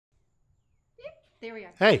There we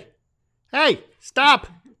are. Hey, hey, stop.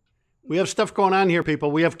 We have stuff going on here,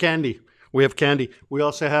 people. We have candy. We have candy. We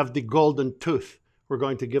also have the golden tooth. We're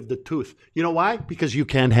going to give the tooth. You know why? Because you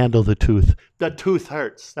can't handle the tooth. The tooth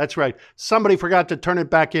hurts. That's right. Somebody forgot to turn it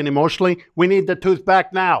back in emotionally. We need the tooth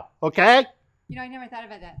back now. Okay? You know, I never thought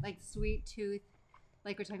about that. Like sweet tooth,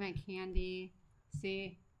 like we're talking about candy.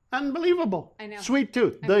 See? Unbelievable. I know. Sweet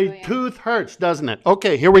tooth. I The really am. tooth hurts, doesn't it?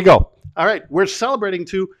 Okay, here we go. All right, we're celebrating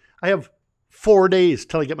too. I have 4 days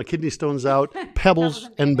till I get my kidney stones out, Pebbles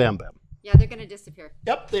and Bam Bam. Yeah, they're going to disappear.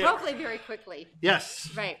 Yep, they are. Hopefully very quickly. Yes.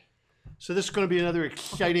 Right. So this is going to be another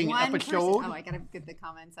exciting One episode. person. Oh, I got to get the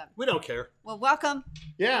comments up. We don't care. Well, welcome.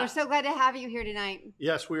 Yeah. We're so glad to have you here tonight.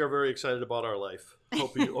 Yes, we are very excited about our life.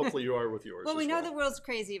 Hopefully you are with yours. Well, we as know the world's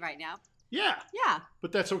crazy right now. Yeah, Yeah.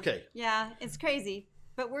 but that's okay. Yeah, it's crazy.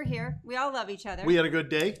 But we're here. We all love each other. We had a good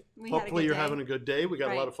day. We had a Hopefully good you're day. having a good day. We got a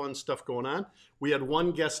Right. lot of fun stuff going on. We had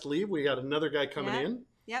one guest leave. We got another guy coming Yeah. in.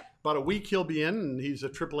 Yep. About a week he'll be in, and he's a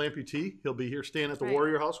triple amputee. He'll be here staying at the Right.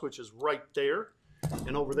 Warrior House, which is right there.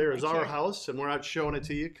 And over there is Right our here. house, and we're not showing it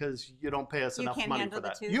to you because you don't pay us You enough can't money handle for the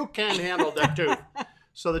that. tooth? You can't handle that tooth.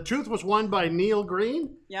 So the tooth was won by Neil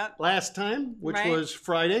Green Yep. last time, which Right. was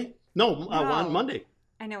Friday. No, No. Monday.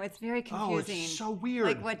 I know. It's very Oh, confusing. it's so weird.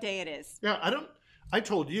 Like what day it is. Yeah, I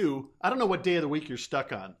told you, I don't know what day of the week you're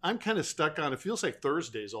stuck on. I'm kind of stuck on, it feels like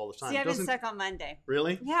Thursdays all the time. See, I've been Doesn't- stuck on Monday.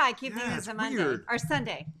 Really? Yeah, I keep Yeah, thinking it's it's a Monday. weird. Or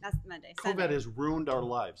Sunday. That's Monday. COVID Sunday. has ruined our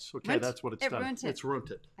lives. Okay, Ruined- that's what it's it done. ruined it. It's ruined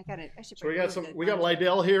it. I got it. I should So we got remove some. the We got orange.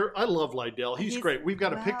 Lydell here. I love Lydell. He's He's- great. We've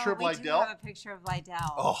got a picture of Well, we do Lydell. have a picture of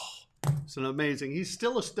Lydell. Oh, it's an amazing. He's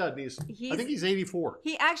still a stud. And I think he's 84.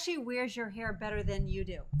 He actually wears your hair better than you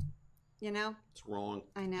do. You know? It's wrong.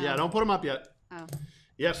 I know. Yeah, don't put him up yet. Oh.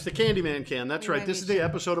 Yes, the Candyman can. That's We right. might This be is the sure.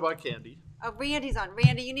 episode about candy. Oh, Randy's on.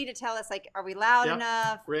 Randy, you need to tell us, like, are we loud Yep.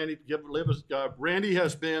 enough? Randy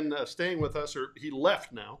has been staying with us, or he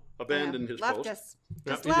left now, abandoned his left post. us. Yep,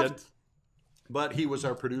 Just he left. did. But he was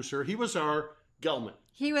our producer. He was our Gelman.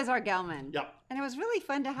 He was our Gelman. Yep. And it was really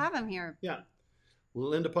fun to have him here. Yeah.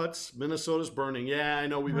 Linda Putz, Minnesota's burning. Yeah, I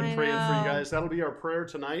know we've been I praying for you know. guys. That'll be our prayer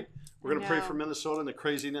tonight. We're I going to pray know. for Minnesota and the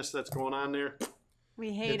craziness that's going on there.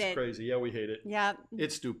 We hate It's it. crazy. Yeah, we hate it. Yeah.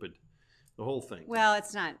 It's stupid. The whole thing. Well,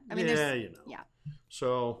 it's not. I mean, yeah, there's. you know. Yeah.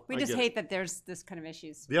 So We I just get it. hate that there's this kind of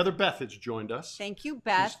issues. The other Beth has joined us. Thank you,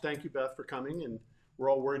 Beth. Thank you, Beth, for coming. And we're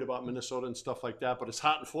all worried about Minnesota and stuff like that. But it's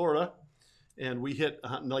hot in Florida. And we hit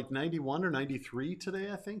like 91 or 93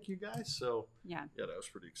 today, I think, you guys. So, Yeah. yeah, that was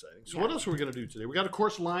pretty exciting. So Yeah. what else are we going to do today? We got, of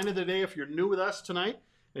course, line of the day. If you're new with us tonight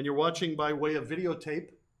and you're watching by way of videotape,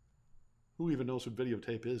 who even knows what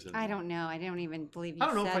videotape is anymore? I don't know. I don't even believe you I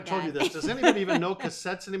don't know if I said told you that. this. Does anybody even know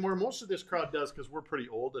cassettes anymore? Most of this crowd does because we're pretty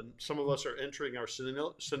old and some of us are entering our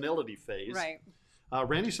senility phase. Right.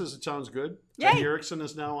 Randy says it sounds good. Yay. Penny Erickson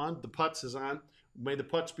is now on. The Putz is on. May the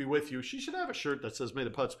Putz be with you. She should have a shirt that says, May the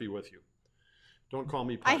Putz be with you. Don't call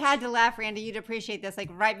me Putz. I had to laugh, Randy. You'd appreciate this. Like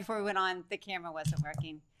right before we went on, the camera wasn't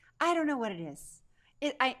working. I don't know what it is.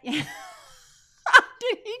 Did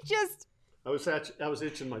he just I was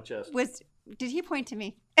itching my chest. Did he point to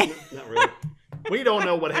me? Not really. We don't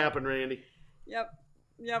know what happened, Randy. Yep.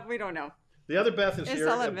 Yep. We don't know. The other Beth is It's here.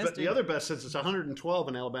 all a The mystery. other Beth says it's 112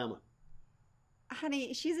 in Alabama.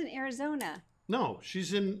 Honey, she's in Arizona. No,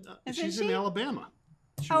 she's in Isn't she? Alabama.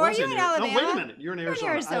 She Oh, are was you in No, wait a Alabama? minute. You're in You're in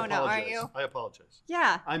Arizona. Arizona, I aren't apologize. you? I apologize.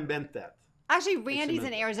 Yeah. I meant that. Actually, Randy's in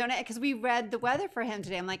in the- Arizona because we read the weather for him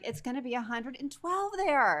today. I'm like, it's going to be 112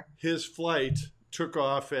 there. His flight took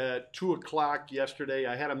off at 2 o'clock yesterday.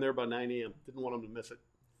 I had him there by 9 a.m. Didn't want him to miss it.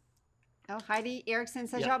 Oh, Heidi Erickson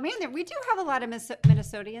says, Yeah. y'all, man, we do have a lot of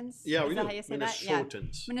Minnesotans. Yeah, Is we that do. how you say that? Yeah.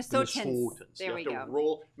 Minnesotans. Minnesotans. There you we have to go.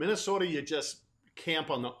 roll. Minnesota, you just camp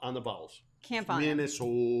on the vowels. Camp on it.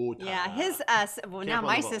 Minnesota. Yeah, his well, now Camp on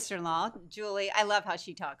my the ball. sister-in-law, Julie, I love how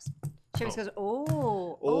she talks. She always Oh.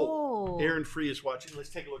 goes, oh. Aaron Free is watching. Let's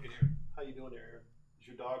take a look at Aaron. How you doing, Aaron? Is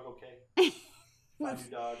your dog okay? Find your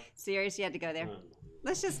dog. Serious, you had to go there.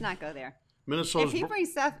 Let's just not go there. Minnesota's. If he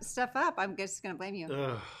brings stuff up, I'm just going to blame you.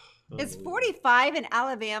 It's unbelievable. 45 in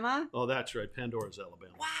Alabama. Oh, that's right. Pandora's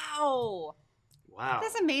Alabama. Wow. Wow.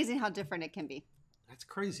 That's amazing how different it can be. That's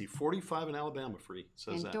crazy. 45 in Alabama free,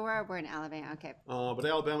 says that. Pandora, we're in Alabama. Okay. But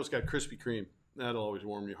Alabama's got Krispy Kreme. That'll always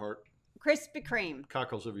warm your heart. Krispy Kreme.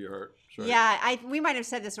 Cockles of your heart. Sorry. Yeah, we might have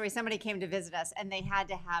said this story. Somebody came to visit us, and they had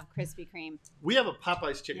to have Krispy Kreme. We have a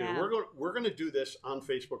Popeye's chicken. Yeah. We're going to do this on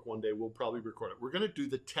Facebook one day. We'll probably record it. We're going to do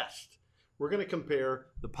the test. We're going to compare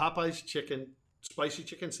the Popeye's chicken, spicy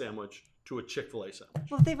chicken sandwich to a Chick-fil-A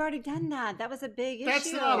sandwich. Well, they've already done that. That was a big issue.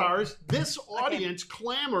 That's not ours. This audience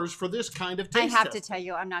clamors for this kind of I taste have to test. tell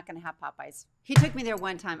you, I'm not going to have Popeyes. He took me there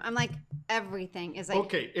one time. I'm like, everything is like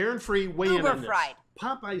Okay, Aaron Free, weigh in uber on this. fried.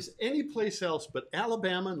 Popeyes, any place else but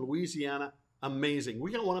Alabama and Louisiana, amazing.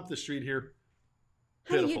 We got one up the street here.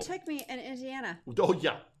 Honey, Pitiful. you took me in Indiana. Oh,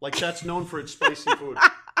 yeah. Like that's known for its spicy food.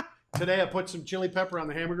 Today I put some chili pepper on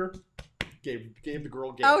the hamburger. Gave the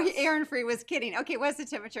girl gas. Oh, Aaron Free was kidding. Okay, what's the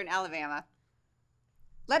temperature in Alabama?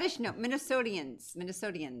 Let us know. Minnesotans.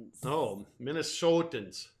 Oh,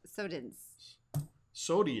 Minnesotans. Sodans.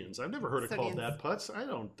 Sodians. I've never heard it called Sodians. that, Putz. I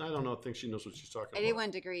don't think she knows what she's talking about.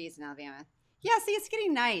 81 degrees in Alabama. Yeah, see, it's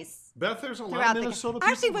getting nice. Beth, there's a lot Throughout of the Minnesota people.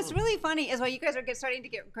 Actually, what's really funny is while you guys are starting to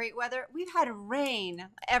get great weather, we've had rain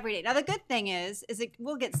every day. Now, the good thing is it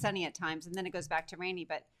will get sunny at times, and then it goes back to rainy.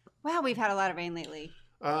 But, wow, we've had a lot of rain lately.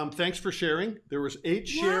 Thanks for sharing. There was 8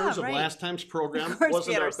 Yeah, shares of right. last time's program. Of course, Wasn't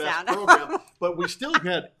we had our our best sound. program, but we still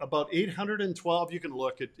had about 812. You can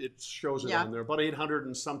look; it shows it Yeah. on there. About 800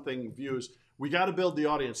 and something views. We got to build the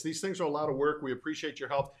audience. These things are a lot of work. We appreciate your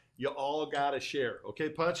help. You all got to share, okay,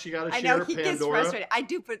 Putz? You got to I share. know he gets Pandora, frustrated. I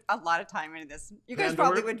do put a lot of time into this. You guys Pandora?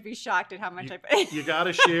 probably would be shocked at how much I put. you got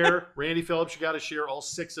to share. Randy Phillips, you got to share. All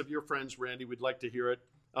 6 of your friends, Randy. We'd like to hear it.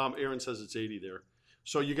 Aaron says it's 80 there.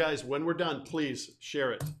 So you guys, when we're done, please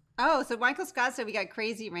share it. Oh, so Michael Scott said we got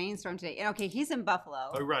crazy rainstorm today. And okay, he's in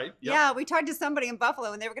Buffalo. All right. Yep. Yeah, we talked to somebody in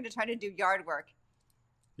Buffalo, and they were going to try to do yard work.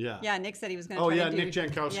 Yeah. Yeah, Nick said he was going to Oh try yeah, to do. Nick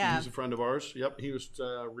Jankowski. Yeah. He's a friend of ours. Yep, he was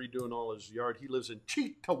redoing all his yard. He lives in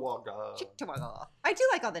Cheektowaga. Cheektowaga. I do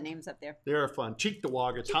like all the names up there. They're fun.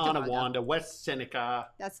 Cheektowaga, Cheektowaga. Tonawanda, West Seneca.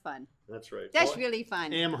 That's fun. That's right. That's Oh, really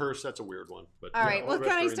fun. Amherst. That's a weird one. But All yeah, right. all Well, the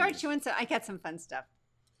can rest I are start Indians. chewing some? I got some fun stuff.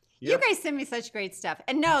 Yep. You guys send me such great stuff.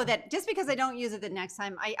 And know that just because I don't use it the next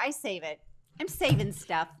time, I save it. I'm saving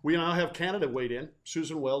stuff. We now have Canada weighed in.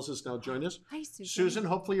 Susan Wells has now joined us. Hi, Susan. Susan,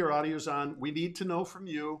 hopefully your audio's on. We need to know from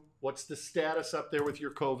you what's the status up there with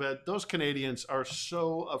your COVID. Those Canadians are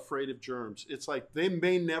so afraid of germs. It's like they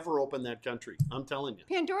may never open that country. I'm telling you.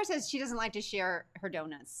 Pandora says she doesn't like to share her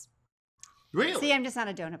donuts. Really? See, I'm just not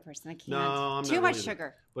a donut person. I can't. No, I'm Too not much really.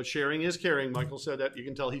 sugar. But sharing is caring. Michael said that. You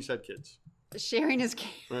can tell he's had kids. Sharing is.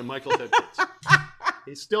 Right, Michael's had kids.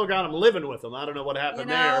 He's still got them living with him. I don't know what happened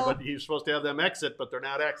You there, know. but he's supposed to have them exit, but they're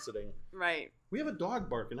not exiting. Right. We have a dog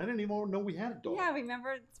barking. I didn't even know we had a dog. Yeah,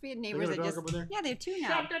 remember we had neighbors got a that dog just. over there? Yeah, they have 2 now.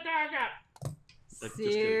 Shut the dog up. Just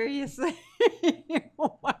kidding. Seriously.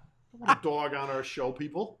 Want a dog on our show,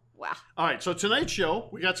 people. Wow. All right, so tonight's show,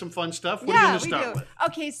 we got some fun stuff. What are you Yeah, going to we start do. with?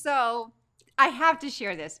 Okay, so I have to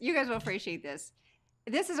share this. You guys will appreciate this.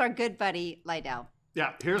 This is our good buddy Lydell.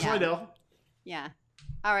 Yeah, here's Yeah. Lydell. Yeah.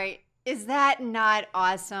 All right. Is that not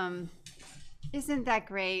awesome? Isn't that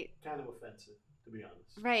great? Kind of offensive, to be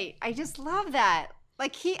honest. Right. I just love that.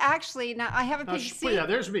 Like he actually now I have a Now, picture. but yeah,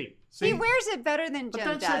 there's me. See? He wears it better than But Jim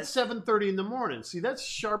that's does. at 7:30 in the morning. See, that's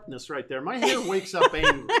sharpness right there. My hair wakes up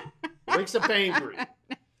angry. Wakes up angry.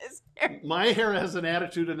 His hair- My hair has an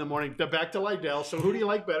attitude in the morning. Back to Lydell. So who do you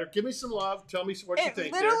like better? Give me some love. Tell me what you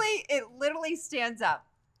think. it literally stands up.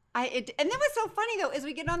 And then what's so funny though is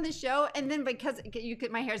we get on the show and then because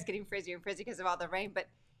my hair's getting frizzier and frizzy because of all the rain, but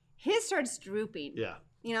his starts drooping. Yeah.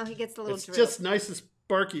 You know, he gets a little It's droop. just nice and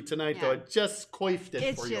sparky tonight, though. Yeah. I just coiffed it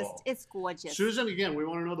It's for you just all. it's gorgeous. Susan, again, we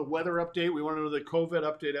want to know the weather update. We want to know the COVID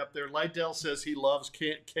update up there. Lydell says he loves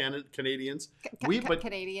Canadians.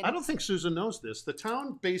 Canadian. I don't think Susan knows this. The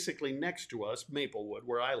town basically next to us, Maplewood,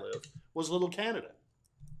 where I live, was Little Canada.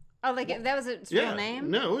 Oh, like that was its real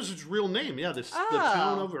name? No, it was its real name. Yeah, the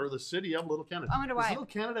town of, or the city of Little Canada. I wonder why. Is Little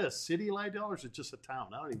Canada a city, Lydell, or is it just a town?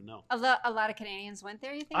 I don't even know. A lot of Canadians went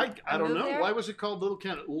there, you think? I Or don't moved know. there? Why was it called Little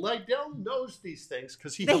Canada? Lydell knows these things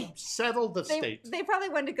because he They- helped settle the state. They probably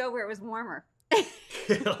wanted to go where it was warmer.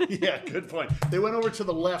 Yeah, good point. They went over to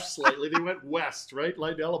the left slightly. They went west, right?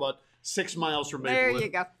 Lydell, about 6 miles from There Maplewood. you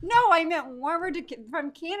go. No, I meant warmer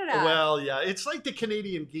from Canada. Well, yeah, it's like the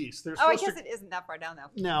Canadian geese. They're oh, I supposed guess to. it isn't that far down though.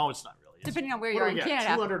 No, it's not really. It's, Depending on where what you are do we in got?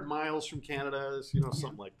 Canada. 200 miles from Canada,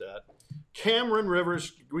 something like that. Cameron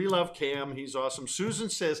Rivers, we love Cam. He's awesome. Susan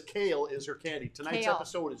says kale is her candy. Tonight's Kale.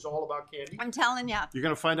 episode is all about candy. I'm telling you. You're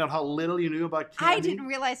going to find out how little you knew about candy. I didn't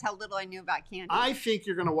realize how little I knew about candy. I think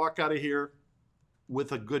you're going to walk out of here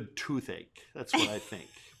with a good toothache. That's what I think.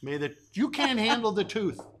 You can't handle the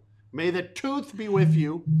tooth. May the tooth be with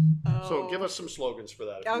you. So give us some slogans for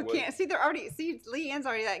that. If you would. Okay. Leanne's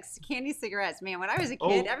already like candy cigarettes. Man, when I was a kid,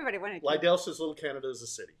 Oh, everybody wanted. Lydell says Little Canada is a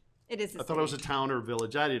city. It is. I thought it was a town or a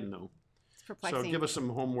village. I didn't know. It's perplexing. So give us some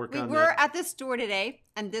homework We on were that. at the store today,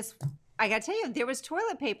 and I gotta tell you, there was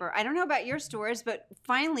toilet paper. I don't know about your stores, but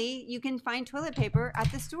finally you can find toilet paper at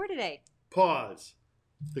the store today. Pause.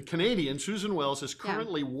 The Canadian, Susan Wells, is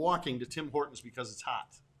currently walking to Tim Hortons because it's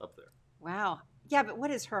hot up there. Wow. Yeah, but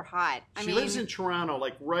what is her hot? She lives in Toronto,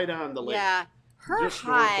 like right on the lake. Yeah. Her just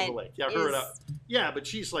north of hut the lake. Yeah, her is- up. Yeah, but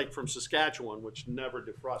she's like from Saskatchewan, which never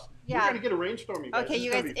defrosts. Yeah. We're gonna get a rainstorm, you guys. Okay, It's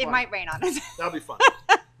you gonna guys, be it fun. might rain on us. That'll be fun.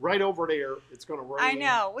 Right over there, it's gonna rain. I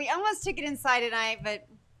know. We almost took it inside tonight, but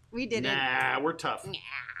we didn't. Nah, we're tough. Nah.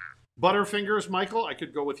 Butterfingers, Michael. I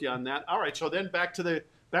could go with you on that. All right, so then back to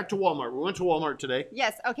Walmart. We went to Walmart today.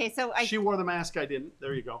 Yes. Okay. So She wore the mask. I didn't.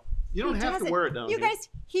 There you go. You don't He have does to it. wear it down You here. guys,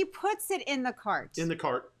 he puts it in the cart. In the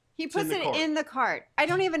cart. He It's in puts the it cart. in the cart. I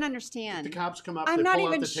don't even understand. The cops come up. I'm they not pull out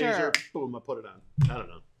even the taser. sure. Boom! I put it on. I don't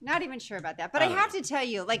know. Not even sure about that. But I I don't have know. to tell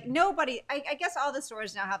you, like nobody, I guess all the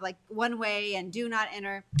stores now have like one way and do not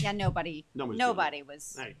enter. Yeah, nobody Nobody's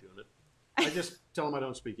was. I ain't doing it. I just tell them I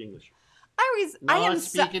don't speak English. I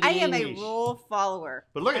am a English. rule follower.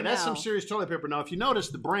 But look I at that's some know. serious toilet paper. Now, if you notice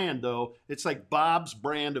the brand, though, it's like Bob's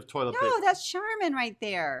brand of toilet paper. No, that's Charmin right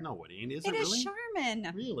there. No, it ain't. Is it it really? is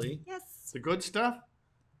Charmin. Really? Yes. The good stuff?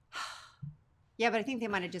 Yeah, but I think they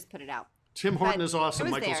might have just put it out. Tim Horton But is awesome,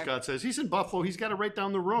 it was Michael there. Scott says. He's in Buffalo. He's got it right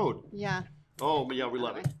down the road. Yeah. Oh, yeah, we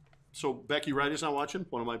love it. Alright. So Becky Wright is not watching,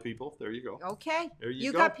 one of my people. There you go. Okay. There you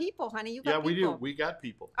You go. got people, honey. You got Yeah, people. we do. We got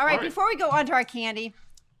people. All right, before we go on to our candy,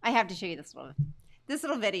 I have to show you this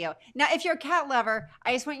little video. Now, if you're a cat lover,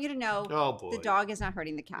 I just want you to know Oh, boy. the dog is not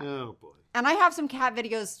hurting the cat. Oh, boy. And I have some cat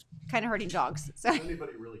videos kind of hurting dogs. So Does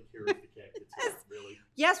anybody really care if the cat gets hurt, really?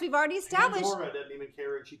 yes, we've already established Pandora doesn't even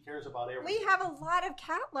care, and she cares about everything. we have a lot of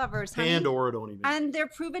cat lovers, honey. Pandora don't even And they're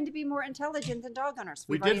proven to be more intelligent than dog owners.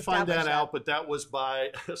 We We've already did find that established out, but that was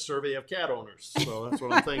by a survey of cat owners. So that's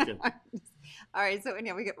what I'm thinking. All right, so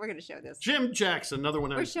anyway, we're going to show this. Jim Jackson, another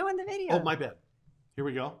one. We're showing the video. Oh, my bad. Here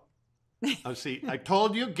we go. Oh, see, I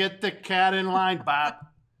told you, get the cat in line, Bob.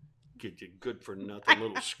 Get you good for nothing,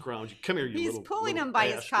 little scrounge. Come here, you He's little pulling little him by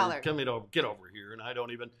his bastard. collar. Come it over, get over here, and I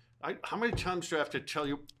don't even. How many times do I have to tell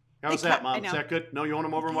you? How's The that, cat- Mom? I Is know. that good? No, you want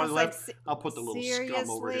him over on my Because, left? like, I'll put the little scum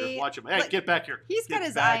over here. seriously? Watch him. Hey, Look, get back here. he's got Get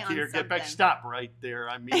his back eye on here. Get back. something. Stop right there.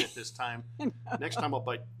 I mean it this time. Next time I'll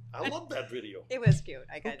bite. I love that video. It was cute.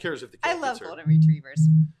 Who cares if the I cat love gets hurt? golden retrievers.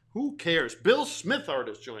 Who cares? Bill Smith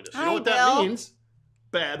artist joined us. You know Hi, what Bill. that means?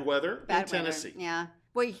 Bad weather Bad in weather. Tennessee. Yeah.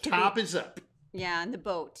 Well, you could Top be, is up. yeah, and the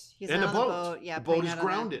boat. He's And the out on boat. Yeah, the boat playing is out on that.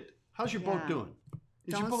 grounded. How's your boat Yeah. doing?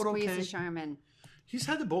 Is Don't your boat squeeze okay? the Charmin. He's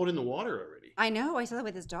had the boat in the water already. I know. I saw that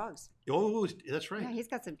with his dogs. Oh, that's right. Yeah, he's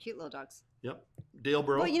got some cute little dogs. Yep. Dale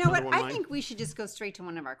Bro. Well, you know what? another one of I mine. think we should just go straight to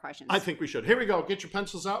one of our questions. I think we should. Here we go. Get your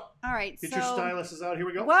pencils out. All right. Get so, your styluses out. Here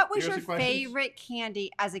we go. what was Here's your the questions. favorite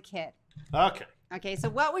candy as a kid? Okay. Okay, so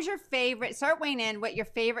what was your favorite? Start weighing in what your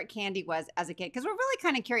favorite candy was as a kid, because we're really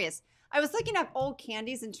kind of curious. I was looking up old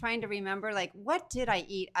candies and trying to remember, like, what did I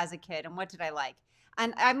eat as a kid and what did I like?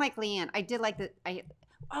 And I'm like Leanne. I did like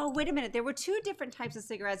oh, wait a minute. There were two different types of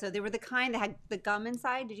cigarettes. So there were the kind that had the gum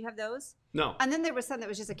inside. Did you have those? No. And then there was some that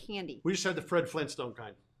was just a candy, We just had the Fred Flintstone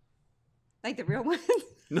kind. like the real ones.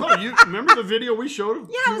 No, you remember the video we showed?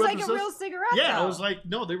 Yeah, it was like a real cigarette. Yeah, though. it was like,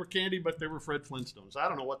 no, they were candy, but they were Fred Flintstones. I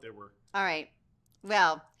don't know what they were. All right.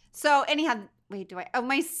 Well, so anyhow, wait, oh,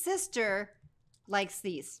 my sister likes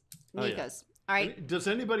these. Oh, yeah. Nikos. All right. Does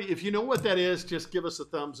anybody, if you know what that is, just give us a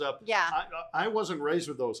thumbs up. Yeah. I wasn't raised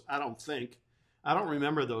with those, I don't think. I don't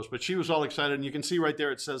remember those, but she was all excited. And you can see right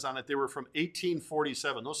there, it says on it, they were from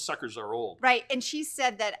 1847. Those suckers are old. Right. And she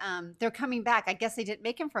said that they're coming back. I guess they didn't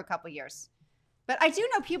make them for a couple years. But I do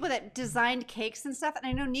know people that designed cakes and stuff. And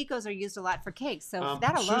I know Nikos are used a lot for cakes. So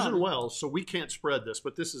that alone. Susan Wells, so we can't spread this,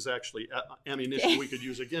 but this is actually ammunition we could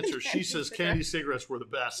use against her. She says candy cigarettes were the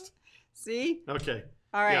best. See? Okay.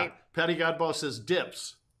 All right. Yeah. Patty Godboss says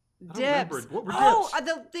dips. I don't Dips. remember. What were Oh,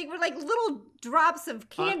 dips? they were like little drops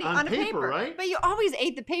of candy On on a paper, paper. right? But you always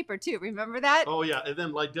ate the paper too. Remember that? Oh yeah, and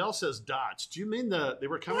then Lydell says dots. Do you mean they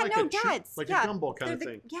were kind Yeah, of like no, a dots. like Yeah. a gumball kind They're of the-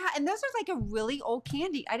 thing? Yeah, and those are like a really old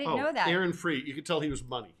candy. I didn't know that. Aaron Free, you could tell he was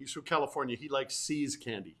money. He's from California. He likes See's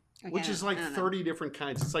candy, Okay, which is like I don't know. 30 different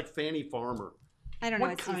kinds. It's like Fanny Farmer. I don't know What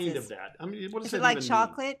what kind See's of that? I mean, what does Is that it like even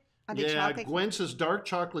chocolate? Are they mean? Yeah, chocolate? Gwen says dark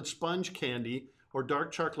chocolate sponge candy or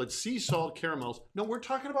dark chocolate sea salt caramels. No, we're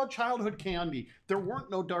talking about childhood candy. There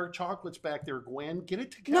weren't no dark chocolates back there, Gwen. Get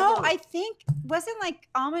it together. No, I think wasn't like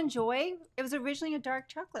Almond Joy. It was originally a dark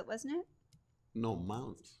chocolate, wasn't it? No,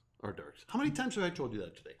 mounds are dark. How many times have I told you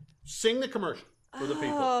that today? Sing the commercial for the people.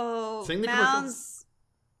 Oh, Sing the commercial. Mounds.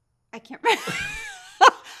 I can't remember.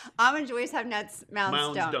 Almond Joys have nuts.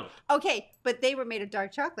 Mounds, don't. Okay, but they were made of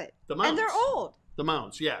dark chocolate. The mounds. And they're old. The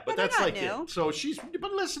mounds, yeah, but they're that's not like new. it. So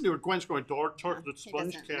but listen to it. Gwen's going dark chocolate He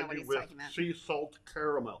sponge doesn't know what candy he's with talking about. sea salt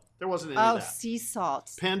caramel. There wasn't any Oh, of that. sea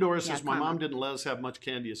salt. Pandora Yeah, says, my caramel. mom didn't let us have much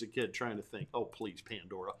candy as a kid, trying to think. Oh, please,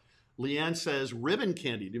 Pandora. Leanne says, ribbon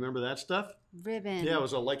candy. Do you remember that stuff? Ribbon. Yeah, it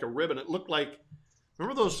was like a ribbon. It looked like,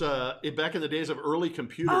 Remember those back in the days of early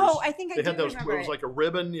computers? Oh, I think I they do had those. remember It was it. like a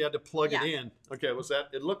ribbon. You had to plug Yeah. it in. Okay, was that?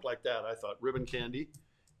 It looked like that. I thought ribbon candy.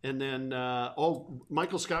 And then,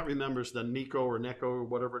 Michael Scott remembers the Nico or Necco or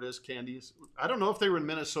whatever it is candies. I don't know if they were in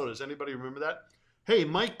Minnesota. Does anybody remember that? Hey,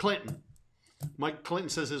 Mike Clinton. Mike Clinton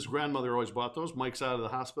says his grandmother always bought those. Mike's out of the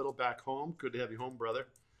hospital, back home. Good to have you home, brother.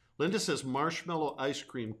 Linda says marshmallow ice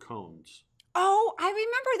cream cones. Oh, I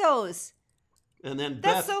remember those. And then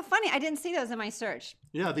That's Beth, so funny. I didn't see those in my search.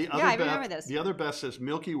 yeah, the other I Beth, remember this. The other Beth says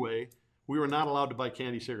Milky Way. We were not allowed to buy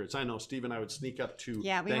candy cigarettes. I know, Steve and I would sneak up to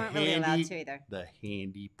Yeah, we the weren't really allowed to either. The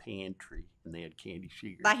handy pantry, and they had candy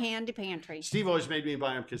cigarettes. The handy pantry. Steve always made me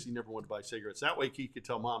buy them because he never wanted to buy cigarettes. That way he could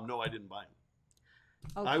tell Mom, no, I didn't buy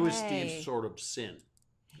them. Okay. I was Steve's sort of sin.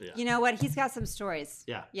 Yeah. You know what? He's got some stories.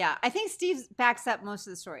 Yeah. Yeah. I think Steve backs up most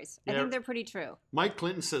of the stories. I Yeah. think they're pretty true. Mike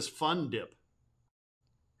Clinton says Fun Dip.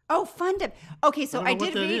 Oh, Fun Dip. Okay, so I I don't know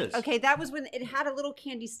did what that read. is. Okay, that was when it had a little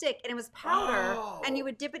candy stick and it was powder and you Oh.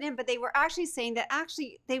 would dip it in. But they were actually saying that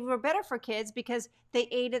actually they were better for kids because they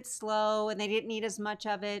ate it slow and they didn't need as much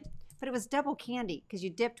of it. But it was double candy because you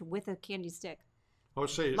dipped with a candy stick. I would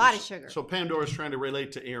say A lot of sugar. So Pandora's trying to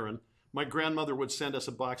relate to Aaron. My grandmother would send us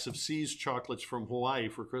a box of See's chocolates from Hawaii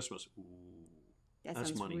for Christmas. Ooh. That That's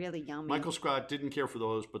sounds money. really yummy. Michael Scott didn't care for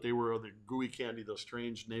those, but they were the gooey candy those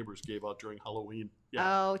strange neighbors gave out during Halloween. Yeah.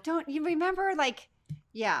 Oh, don't you remember? Like,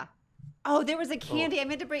 yeah. Oh, there was a candy. I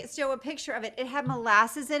meant to show a picture of it. It had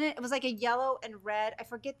molasses in it. It was like a yellow and red. I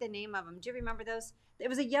forget the name of them. Do you remember those? It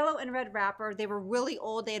was a yellow and red wrapper. They were really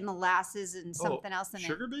old. They had molasses and something else in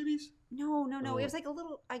Sugar babies? it. No. Oh. It was like a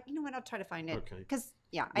little. You know what? I'll try to find it. Okay. Because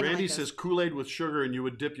yeah, I don't Randy like those. says Kool-Aid with sugar, and you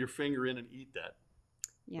would dip your finger in and eat that.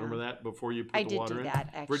 Yeah. Remember that before you put I the did water do in? that,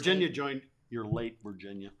 actually. Virginia joined. You're late,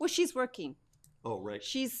 Virginia. Well, she's working. Oh, right.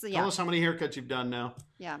 She's Tell yeah, us how many haircuts you've done now.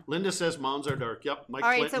 yeah. Linda says mounds are dark. Yep. Mike All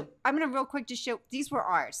right, Clinton. so I'm gonna real quick just show. These were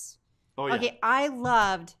ours. Oh, yeah. Okay, I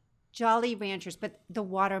loved Jolly Ranchers, but the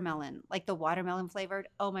watermelon, like the watermelon flavored.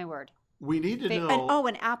 Oh my word! We need to know.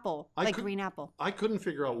 An apple, I like could- green apple. I couldn't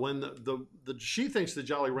figure out when she thinks the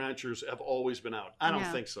Jolly Ranchers have always been out. I don't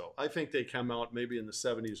No. think so. I think they come out maybe in the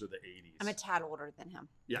 70s or the 80s. I'm a tad older than him.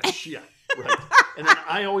 Yeah, right. And then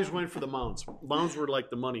I always went for the mounds. Mounds were like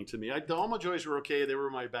the money to me. The Alma Joys were okay. They were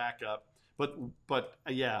my backup. But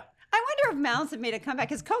yeah. I wonder if mounds have made a comeback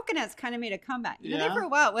because coconuts kind of made a comeback. You know, Yeah. for a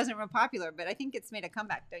while it wasn't real popular, but I think it's made a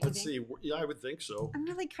comeback. Don't you Let's think? see. Yeah, I would think so. I'm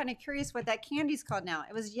really kind of curious what that candy's called now.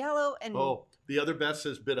 It was yellow and Oh, the other Beth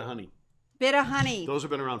says Bit of Honey. bit of honey. Those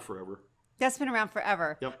have been around forever. That's been around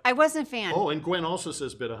forever. Yep. I wasn't a fan. Oh, and Gwen also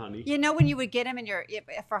says Bit of Honey. You know when you would get them in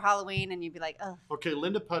for Halloween and you'd be like, oh, Okay,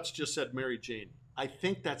 Linda Putz just said Mary Jane. I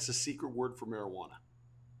think that's the secret word for marijuana,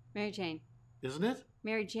 Mary Jane. isn't it?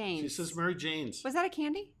 Mary Jane. She says Mary Jane's. Was that a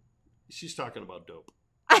candy? She's talking about dope.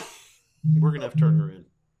 We're going to have to turn her in.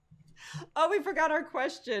 Oh, we forgot our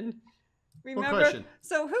question. Remember? question?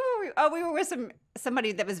 So who were we? Oh, we were with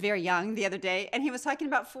somebody that was very young the other day, and he was talking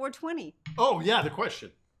about 420. Oh, yeah, the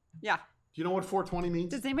question. Yeah. Do you know what 420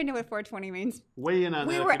 means? Does anybody know what 420 means? Weigh in on that.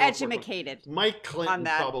 We if were you know what 420 educated. Mike Clinton on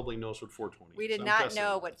that. probably knows what 420 We is. did I'm not guessing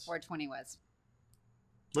know he what does. 420 was.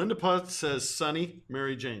 Linda Putz says Sunny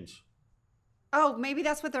Mary Jane's. Oh, maybe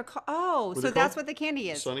that's what they're called. Oh, What so are they that's called? what the candy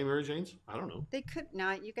is. Sunny Mary Jane's? I don't know. They could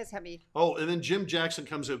not. You guys have me. Oh, and then Jim Jackson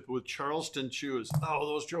comes up with Charleston Chews. Oh,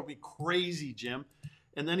 those drove me crazy, Jim.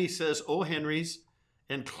 And then he says, Oh, Henry's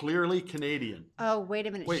and Clearly Canadian. Oh, wait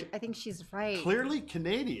a minute. Wait. I think she's right. Clearly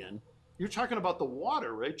Canadian? You're talking about the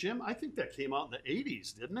water, right, Jim? I think that came out in the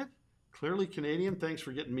 80s, didn't it? Clearly Canadian? Thanks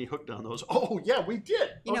for getting me hooked on those. Oh, yeah, we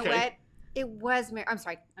did. You know Okay. what? It was Mary. I'm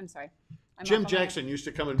sorry. I'm Jim off on my- Jackson used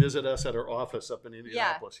to come and visit us at our office up in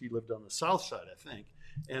Indianapolis. He lived on the south side, I think.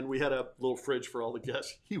 And we had a little fridge for all the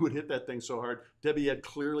guests. He would hit that thing so hard. Debbie had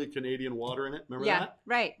Clearly Canadian water in it. Remember Yeah, that?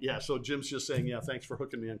 right. Yeah, so Jim's just saying, yeah, thanks for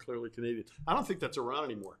hooking me on Clearly Canadian. I don't think that's around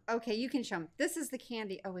anymore. Okay, you can show them. This is the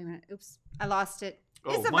candy. Oh, wait a minute. Oops. I lost it.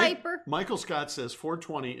 Oh, It's a viper. Michael Scott says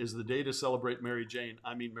 420 is the day to celebrate Mary Jane.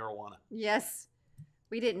 I mean marijuana. Yes.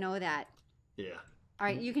 We didn't know that. Yeah. All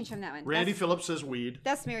right, you can show them that one. Randy Phillips says weed.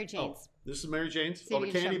 That's Mary Jane's. Oh, this is Mary Jane's? See Oh, if the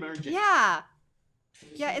you can candy show 'em. Mary Jane. Yeah.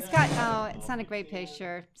 Yeah, it's got, it's not a great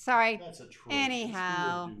picture. Sorry. That's a trope.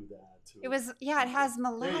 Anyhow. Who would do that to It was, yeah, it has There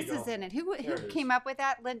you molasses go. in it. Who There it is. came up with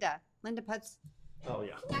that? Linda. Linda Putz. Oh,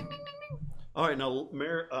 yeah. All right, now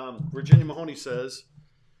Virginia Mahoney says,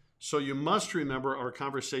 so you must remember our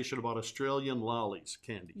conversation about Australian lollies,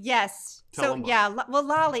 candy. Yes. Tell So, 'em yeah, well,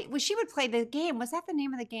 Lolly, well, she would play the game. Was that the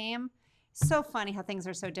name of the game? So funny how things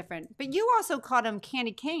are so different. But you also called them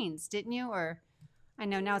candy canes, didn't you? Or, I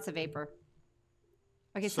know, now it's a vapor.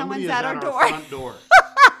 Okay, Somebody someone's is at our door. front door.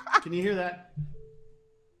 Can you hear that?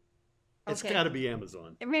 It's Okay. got to be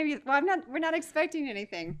Amazon. Maybe. Well, I'm not. We're not expecting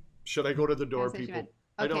anything. Should I go to the door, That's what you people? meant.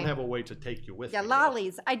 I don't Okay. have a way to take you with Yeah, me.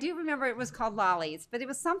 lollies. I do remember it was called lollies, but it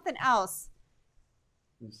was something else.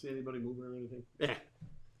 You see anybody moving or anything? Yeah.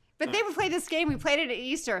 But they would play this game. We played it at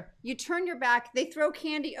Easter. You turn your back, they throw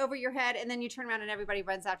candy over your head, and then you turn around and everybody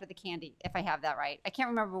runs after the candy, if I have that right. I can't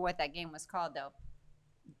remember what that game was called, though,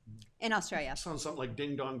 in Australia. Sounds something like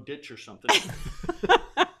Ding Dong Ditch or something.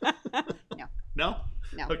 No. No?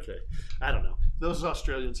 No. Okay. I don't know. Those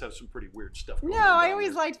Australians have some pretty weird stuff going No, on. I down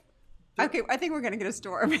always there. liked. Okay, I think we're going to get a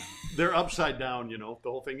storm. They're upside down, you know,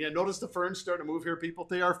 the whole thing. Yeah, notice the ferns starting to move here, people.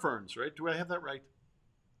 They are ferns, right? Do I have that right?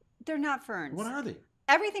 They're not ferns. What are they?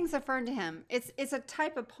 Everything's a fern to him. It's a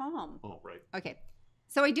type of palm. Oh, right. Okay.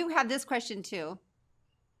 So I do have this question, too.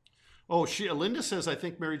 Oh, Linda says, I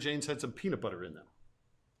think Mary Jane's had some peanut butter in them.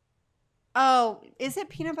 Oh, is it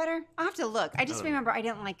peanut butter? I'll have to look. I just don't know. remember I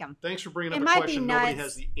didn't like them. Thanks for bringing It up a might be question nobody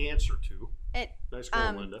nuts. has the answer to. It, Nice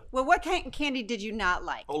going, Linda. Well, what kind of candy did you not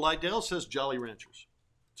like? Oh, Lydell says Jolly Ranchers.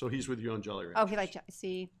 So he's with you on Jolly Ranchers. Oh, he liked.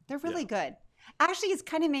 See, they're really good. Actually, it's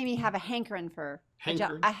kind of made me have a hankering for.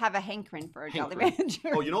 Hankering? I have a hankering for a Jolly Hankering.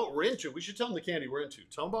 Rancher. Oh, you know what we're into? We should tell them the candy we're into.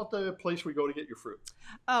 Tell them about the place we go to get your fruit.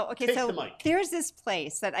 Oh, okay. Take So the mic. there's this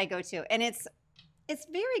place that I go to, and it's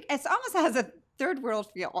almost has a third world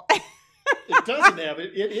feel. It doesn't have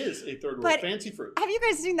it. It is a third world But- fancy fruit. Have you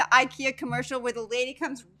guys seen the IKEA commercial where the lady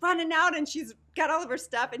comes running out and she's got all of her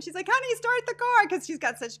stuff and she's like, "Honey, start the car," because she's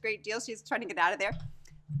got such great deals. She's trying to get out of there.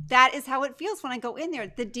 That is how it feels when I go in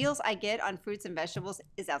there. The deals I get on fruits and vegetables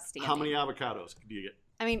is outstanding. How many avocados do you get?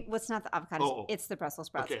 I mean, what's not the avocados? Oh. It's the Brussels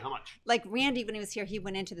sprouts. Okay, how much? Like Randy, when he was here, he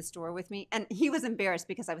went into the store with me, and he was embarrassed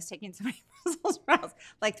because I was taking so many Brussels sprouts,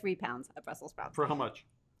 like 3 pounds of Brussels sprouts. For how much?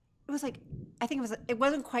 It was like, I think it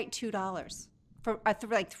wasn't quite $2 for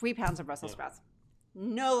like 3 pounds of Brussels sprouts.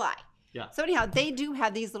 No lie. Yeah. So anyhow, they do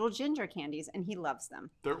have these little ginger candies, and he loves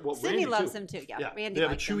them. Well, Sydney Randy loves too. them too. Yeah, Yeah, Randy they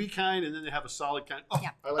have a likes them. chewy kind, and then they have a solid kind. Oh, Yeah,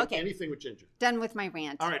 I like okay. anything with ginger. Done with my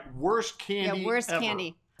rant. All right, worst candy Yeah, worst ever.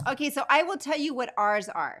 candy. Okay, so I will tell you what ours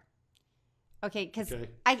are. Okay, because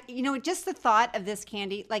Okay. just the thought of this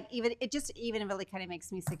candy, like even really kind of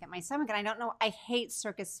makes me sick at my stomach, and I don't know. I hate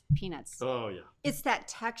circus peanuts. Oh, yeah. It's that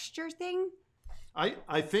texture thing.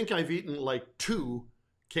 I think I've eaten like 2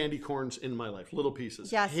 candy corns in my life, little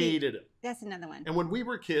pieces. Yeah, see- Hated it. That's another one. And when we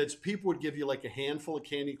were kids, people would give you like a handful of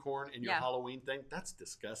candy corn in your Yeah. Halloween thing. That's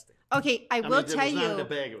disgusting. I Okay, I mean, will it tell was not in a you,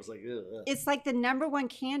 bag. It was like, ugh. it's like the #1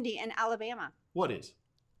 candy in Alabama. What is?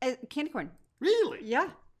 Candy corn. Really?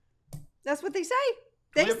 Yeah, that's what they say. Do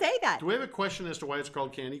They we have- say that. Do we have a question as to why it's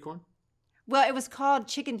called candy corn? Well, it was called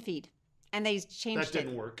chicken feed, and they changed That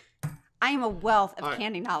didn't it. work. I am a wealth of All right.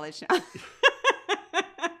 candy knowledge now.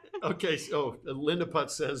 Okay, so Linda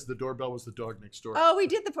Putt says the doorbell was the dog next door. Oh, we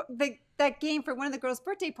did that game for one of the girls'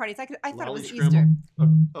 birthday parties. I thought it Lolly was Scramble? Easter.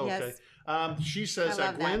 Oh, okay. Yes. She says I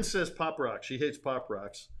love Gwen that. says Pop Rocks. She hates Pop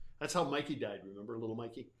Rocks. That's how Mikey died. Remember, little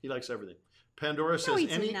Mikey? He likes everything. Pandora says he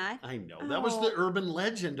did not. I know that was the urban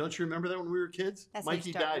legend. Don't you remember that when we were kids? That's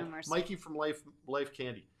Mikey like dark died. rumors. Mikey from Life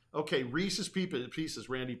Candy. Okay, Reese's Pieces.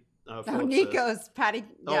 Randy. Oh, Phillips says. Nico's Patty.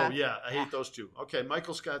 Yeah. Oh, yeah. I hate those two. Okay,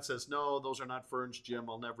 Michael Scott says, no, those are not ferns, Jim.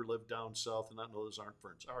 I'll never live down south and not know those aren't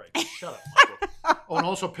ferns. All right, shut up, Michael. Oh, and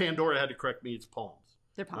also Pandora had to correct me. It's palms.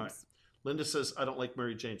 They're All right. palms. Linda says, I don't like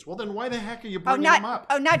Mary Jane's. Well, then why the heck are you Oh, bringing them up?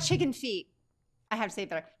 not chicken feet. I have to say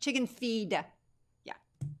it better. Chicken feed. Yeah.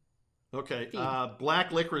 Okay, Feed.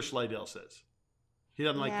 black licorice, Lydell says. He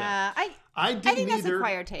doesn't like that. Yeah. I didn't think that's either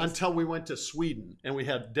acquired taste. until we went to Sweden and we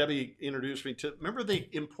had Debbie introduce me to. Remember, they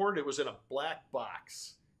imported it was in a black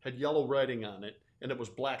box, had yellow writing on it, and it was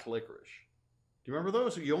black licorice. Do you remember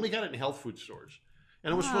those? You only got it in health food stores,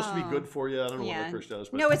 and it was supposed to be Oh. good for you. I don't know Yeah. what licorice does,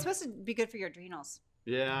 but No, it's supposed to be good for your adrenals.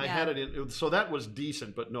 yeah, I Yeah. had it in. So that was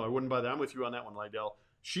decent, but no, I wouldn't buy that. I'm with you on that one, Lydell.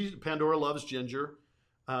 Pandora loves ginger.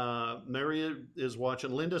 Mary is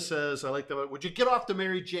watching. Linda says, I like that. Would you get off the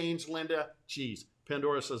Mary Jane's, Linda? Jeez.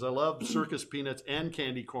 Pandora says, I love circus peanuts and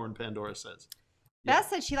candy corn, Pandora says. Yeah. Beth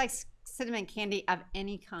said she likes cinnamon candy of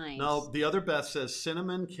any kind. No, the other Beth says,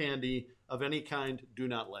 cinnamon candy of any kind, do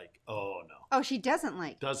not like. Oh, no. Oh, she doesn't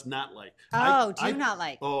like. Does not like. Oh, I not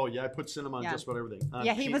like. Oh, yeah, I put cinnamon on Yeah. just about everything.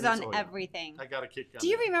 Yeah, he was on peanuts, oh, yeah. everything. I got a kick on Do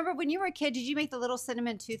you that. remember when you were a kid? Did you make the little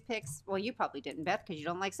cinnamon toothpicks? Well, you probably didn't, Beth, because you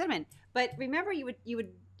don't like cinnamon. But remember, you would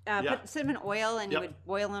Yeah. put cinnamon oil and Yep. you would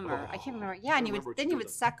boil them, or I can't remember. Yeah, I and remember what then you you do would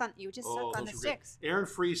with suck on. You would just suck on the those were great. sticks. Aaron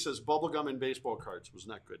Free says bubblegum and baseball cards was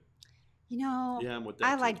not good. You know, Yeah, I'm with that.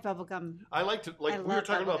 I too. liked bubblegum. I liked it. Like I we were love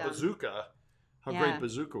talking about bubblegum. Bazooka, how Yeah. great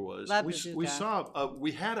Bazooka was. Love we Bazooka. we saw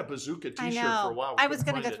we had a Bazooka I T-shirt know. for a while. We I was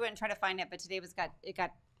couldn't gonna go find through it and try to find it, but today it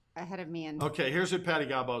got ahead of me. And Okay, here's what Patty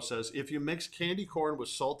Gabo says. If you mix candy corn with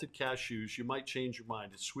salted cashews, you might change your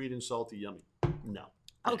mind. It's sweet and salty, yummy. No.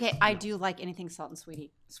 okay, I do like anything salt and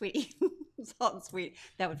sweetie. Salt and sweet.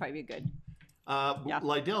 That would probably be good. Yeah.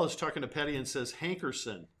 Lydell is talking to Patty and says,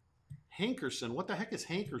 Hankerson. Hankerson? What the heck is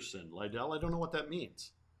Hankerson, Lydell? I don't know what that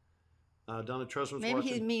means. Donna Tresman's Maybe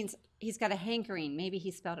watching. he means he's got a hankering. Maybe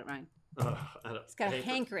he spelled it wrong. He's got a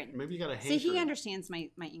hankering. Maybe you got a hankering. See, he understands my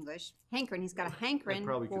English. Hankering. He's got a hankering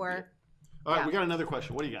probably could be for. it. All right, we got another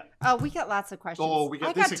question. What do you got? Oh, we got lots of questions. Oh, we got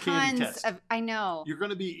I this got a candy tons test. of. I know. You're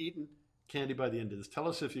going to be eating candy by the end of this. Tell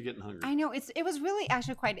us if you're getting hungry. I know. It was really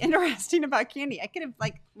actually quite interesting about candy. I could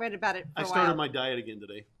have read about it. For I a started while. my diet again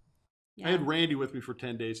today. Yeah. I had Randy with me for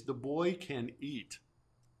 10 days. The boy can eat.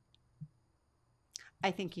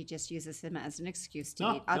 I think he just uses him as an excuse to eat.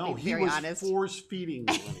 No, I'll be he very was honest. force feeding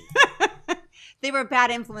me. They were a bad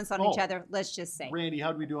influence on Oh. each other. Let's just say. Randy,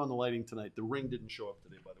 how did we do on the lighting tonight? The ring didn't show up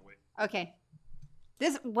today, by the way. Okay.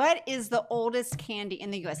 What is the oldest candy in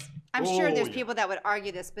the U.S.? I'm sure there's yeah. people that would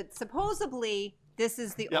argue this, but supposedly this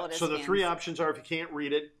is the Yep. oldest. So the three candy. options are, if you can't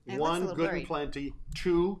read it, It looks a 1, little Good blurry. and Plenty.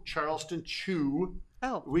 2, Charleston Chew.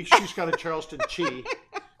 Oh, She's got a Charleston Chi,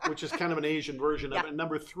 which is kind of an Asian version of Yeah. it. And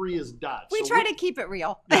number 3 is Dots. we So try to keep it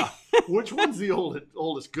real. Yeah. Which one's the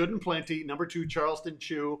oldest? Good and Plenty. Number 2, Charleston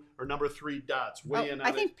Chew. Or number 3, Dots. Weigh in on I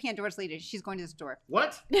it. think Pandora's leading. She's going to the store.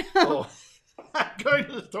 What? Oh. I'm going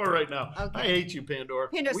to the store right now. Okay. I hate you, Pandora.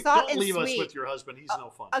 Pandora, salt don't and leave us sweet. with your husband. He's no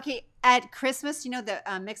fun. Okay, at Christmas, you know the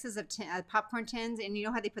mixes of popcorn tins, and you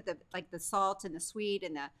know how they put the salt and the sweet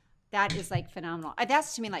and that is phenomenal.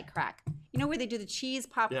 That's to me like crack. You know where they do the cheese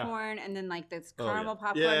popcorn and then this caramel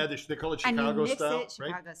popcorn. Yeah, they call it and you Chicago mix style, it right?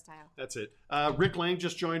 Chicago style. That's it. Rick Lang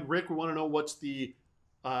just joined. Rick, we want to know what's the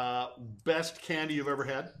best candy you've ever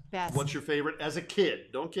had? Best. What's your favorite as a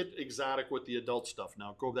kid? Don't get exotic with the adult stuff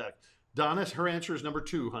now. Go back. Donna, her answer is number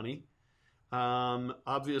 2, honey.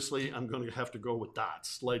 Obviously, I'm going to have to go with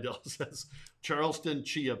Dots. Lydell says Charleston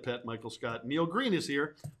Chia Pet. Michael Scott. Neil Green is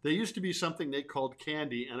here. There used to be something they called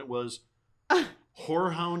candy, and it was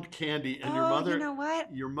whorehound candy. And your mother, you know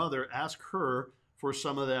what? Your mother asked her for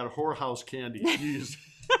some of that whorehouse candy. Jeez.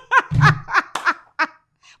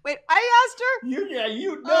 Wait, I asked her.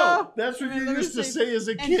 You know. Oh, That's what you let me used to see. say as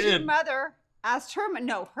a And kid. her mother asked her.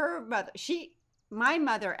 No, her mother. My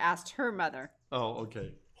mother asked her mother. Oh,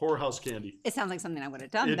 okay. Whorehouse candy. It sounds like something I would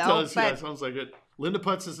have done, It though. does, yeah, but it sounds like it. Linda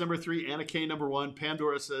Putz is number 3, Anna Kay number 1.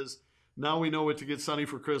 Pandora says, now we know what to get Sonny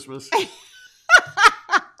for Christmas.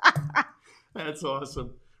 That's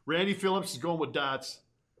awesome. Randy Phillips is going with Dots.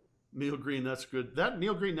 Neil Green, that's good.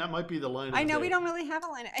 Neil Green, that might be the line of I know the we day. don't really have a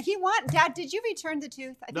line. Dad, did you return the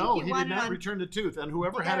tooth? I think No, you he did wanted not on- return the tooth. And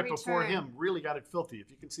whoever You had gotta it before return. him really got it filthy. If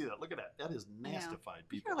you can see that. Look at that. That is I know. nastified,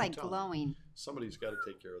 people. You're I'm telling you. glowing. Somebody's got to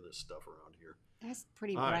take care of this stuff around here. That's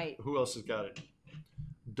pretty All bright. right, who else has got it?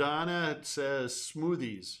 Donna says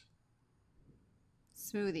smoothies.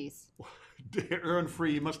 Smoothies. Aaron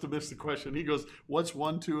Free, he must have missed the question. He goes, what's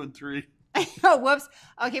 1, 2, and 3? Oh, whoops.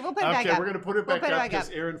 Okay, we'll put it back Okay, up. we're going to put it We'll back put it up back because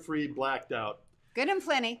up. Aaron Free blacked out. Good and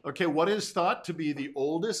plenty. Okay, what is thought to be the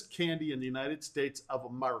oldest candy in the United States of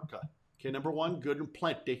America? Okay, number 1, Good and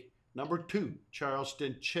Plenty. Number 2,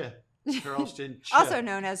 Charleston Chew. Charleston Chew. Also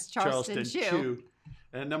known as Charleston Chew. Chew.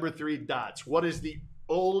 And number 3, Dots. What is the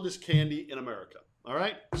oldest candy in America? All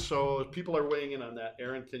right, so people are weighing in on that.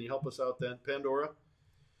 Aaron, can you help us out then? Pandora?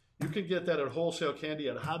 You can get that at wholesale candy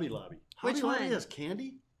at Hobby Lobby. Which Hobby Lobby one? has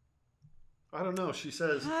candy? I don't know. She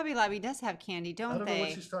says, Hobby Lobby does have candy, I don't don't they? know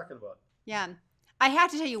what she's talking about. Yeah. I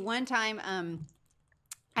have to tell you one time,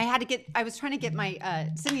 I was trying to get my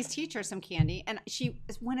Sydney's teacher some candy, and she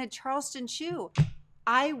wanted Charleston Chew.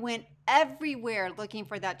 I went everywhere looking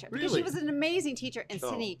for that because Really? she was an amazing teacher, and Oh.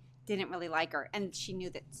 Sydney didn't really like her, and she knew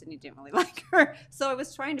that Sydney didn't really like her. So I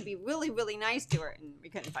was trying to be really, really nice to her, and we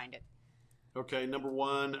couldn't find it. Okay, number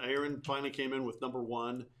 1. Aaron finally came in with number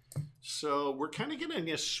 1. So we're kind of getting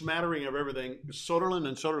a smattering of everything. Soderland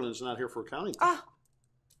and Soderland's not here for accounting. Oh,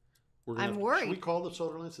 We're gonna I'm Should worried. we call the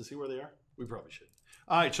Soderlands to see where they are? We probably should.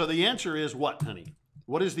 All right, so the answer is what, honey?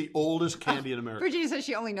 What is the oldest candy in America? Virginia says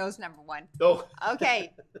she only knows number 1. Oh,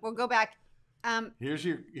 Okay, we'll go back. here's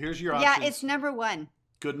your Yeah, options. it's number 1.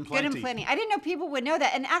 Good and Good Plenty. and plenty. I didn't know people would know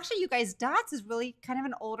that. And actually, you guys, Dots is really kind of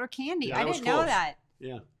an older candy. Yeah, I that was didn't know close. that.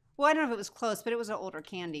 Yeah, Well, I don't know if it was close, but it was an older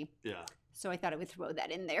candy. yeah. So I thought I would throw that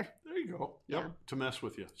in there. There you go. Yep, Yeah. to mess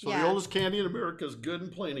with you. So Yeah. the oldest candy in America is Good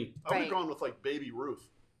and Plenty. I would have Right. gone with like Baby Ruth,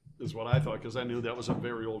 is what I thought, because I knew that was a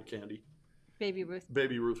very old candy. Baby Ruth.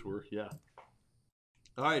 Baby Ruth were, yeah.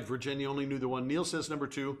 All right, Virginia only knew the one. Neil says number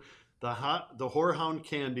 2, the Whorehound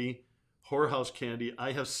candy, Whorehouse candy.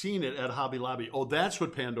 I have seen it at Hobby Lobby. Oh, that's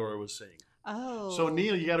what Pandora was saying. Oh. So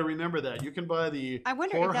Neil, you got to remember that. You can buy the I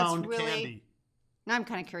wonder if that's Whorehound really- candy. Now I'm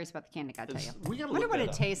kind of curious about the candy. I gotta tell you. We gotta Wonder look what that it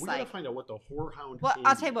up. tastes We like. gotta find out what the Whorehound Well, candy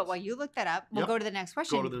I'll tell you what. is. While you look that up, we'll Yep. go to the next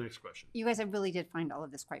question. Go to the next question. You guys, I really did find all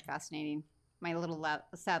of this quite fascinating. My little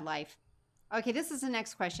sad life. Okay, this is the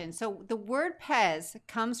next question. So the word Pez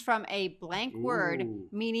comes from a blank word Ooh.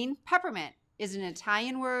 meaning peppermint. Is it an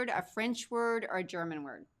Italian word, a French word, or a German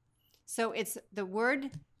word? So it's the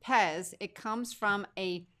word Pez. It comes from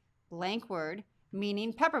a blank word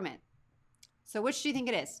meaning peppermint. So which do you think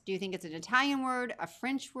it is? Do you think it's an Italian word, a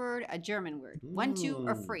French word, a German word? 1, 2,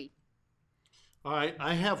 or free? All right,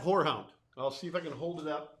 I have Whorehound. I'll see if I can hold it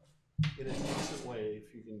up in a decent way.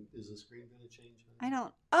 If you can, is the screen going to change? I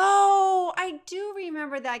don't. Oh, I do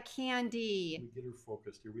remember that candy. Let me get her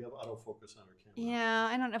focused here. We have autofocus on our camera. Yeah,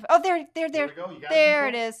 I don't know. Oh, there. There we go. You got There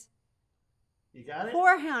it, it is. You got it?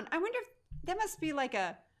 Whorehound. I wonder if that must be like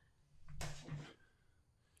a.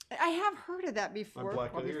 I have heard of that I'm before.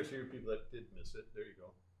 black. Here's people that did miss it. There you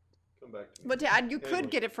go. Come back to me. But Dad, you Anyway.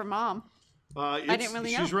 could get it from Mom. I didn't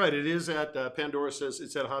really know. She's right. It is at Pandora says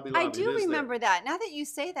it's at Hobby Lobby. I do It is remember that. Now that you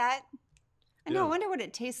say that, I know. Yeah. I wonder what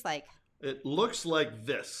it tastes like. there. It looks like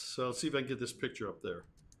this. So let's see if I can get this picture up there.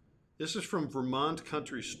 This is from Vermont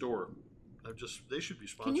Country Store. They should be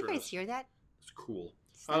sponsoring Can you guys us. hear that? It's cool.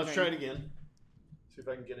 It's not Let's very- try it again. See if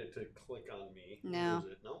I can get it to click on me. No. Or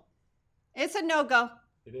is it? No. It's a no go.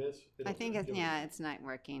 It is. I think it's it's not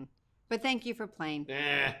working. But thank you for playing.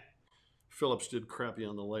 Nah. Phillips did crappy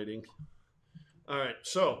on the lighting. All right,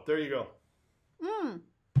 so there you go. Mm.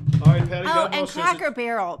 All right, Patty. Oh, God and knows says Cracker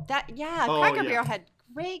Barrel. Oh, Cracker yeah. Barrel had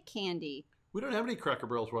great candy. we don't have any Cracker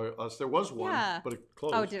Barrels by us. There was one, Yeah. but it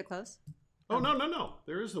closed. Oh, did it close? Oh, no.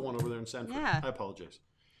 There is the one over there in Sanford. Yeah. I apologize.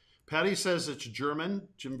 Patty says it's German.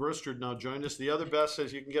 Jim Brister now joined us. The other best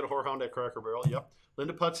says you can get a Whorehound at Cracker Barrel. Yep.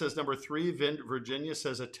 Linda Putt says number 3. Virginia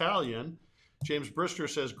says Italian. James Brister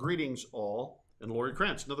says greetings all. And Lori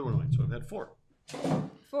Krantz, another one of mine. So I've had 4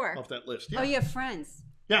 4. off that list. Yeah. Oh, you have friends.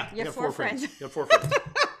 Yeah. You have got 4 friends. You have 4 friends.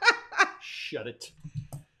 Shut it.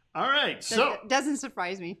 All right. So. That doesn't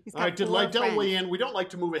surprise me. He's All got right, did 4 Lydell friends. weigh in? We don't like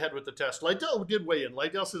to move ahead with the test. Lydell did weigh in.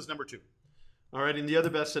 Lydell says number 2. All right, and the other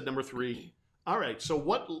best said number 3. All right, so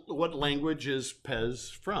what language is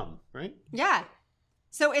Pez from, right? Yeah.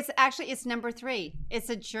 So it's number 3. It's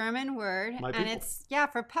a German word, My and people. it's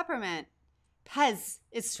for peppermint. Pez.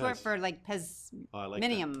 It's short Pez. for like Pez Oh, I like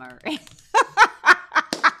that. Minium. Or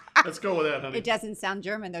Let's go with that, honey. it doesn't sound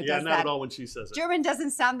German though, yeah, does not that? at all when she says it. German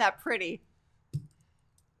doesn't sound that pretty.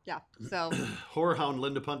 Yeah. So Whorehound,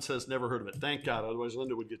 Linda Punt says never heard of it. Thank God, otherwise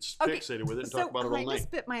Linda would get Okay, fixated with it and so talk about it all I night.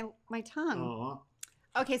 just bit my tongue.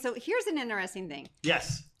 Uh-huh. Okay, so here's an interesting thing.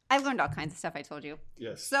 Yes. I learned all kinds of stuff. I told you.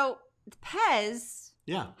 Yes. So Pez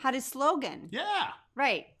Yeah. had a slogan, Yeah.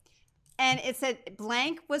 right? And it said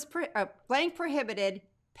blank prohibited,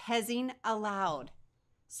 Pezzing allowed.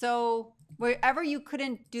 So wherever you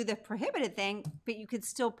couldn't do the prohibited thing, but you could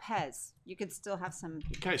still Pez. You could still have some.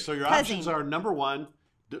 Okay, so your Pezzing. options are number 1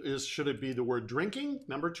 is should it be the word drinking,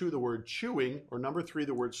 number 2 the word chewing, or number 3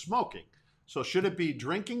 the word smoking. So should it be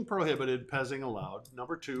drinking prohibited, pezzing allowed?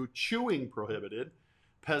 Number 2, chewing prohibited,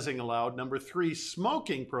 pezzing allowed. Number 3,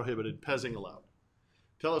 smoking prohibited, pezzing allowed.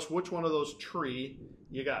 Tell us which one of those tree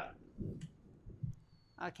you got.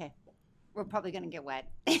 Okay, we're probably gonna get wet.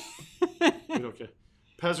 Okay.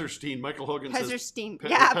 Pezerstein. Michael Hogan says. Pezerstein.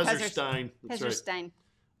 Pezerstein. That's right. Pezerstein.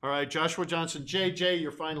 All right, Joshua Johnson. JJ,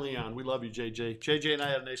 you're finally on. We love you, JJ. JJ and I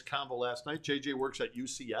had a nice combo last night. JJ works at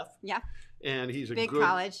UCF. Yeah. And he's a Big good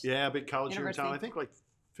college. Yeah, big college here in town. University. I think like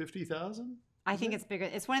 50,000. I think it's bigger.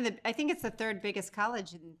 It's one of the. I think it's the 3rd biggest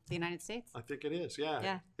college in the United States. I think it is.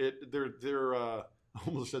 Yeah. Yeah. They're I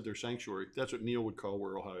almost said their sanctuary. That's what Neil would call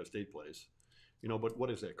where Ohio State plays. You know, but what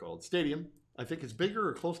is that called? Stadium. I think it's bigger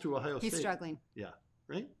or close to Ohio He's State. struggling. Yeah.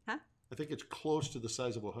 Right? Huh? I think it's close to the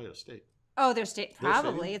size of Ohio State. Oh, their state. Their stadium?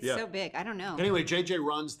 Probably. It's Yeah. so big. I don't know. Anyway, JJ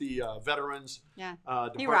runs the veterans Yeah.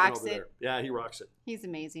 department rocks over it. there. Yeah, he rocks it. He's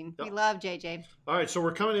amazing. Yep. We love JJ. All right, so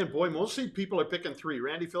we're coming in. Boy, mostly people are picking 3.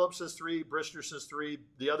 Randy Phillips says 3. Brister says 3.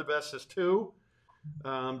 The other best says 2.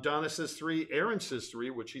 Donna says 3. Aaron says 3,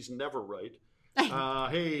 which he's never right.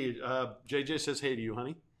 Hey, JJ says hey to you,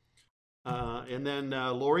 honey. And then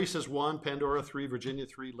Lori says 1. Pandora 3. Virginia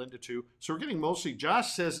 3. Linda 2. So we're getting mostly.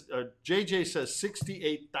 Josh says, JJ says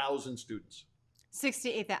 68,000 students.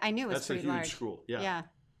 68. That I knew it was That's a pretty huge large. school. Yeah. Yeah.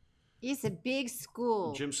 It's a big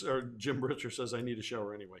school. Jim Britcher says I need a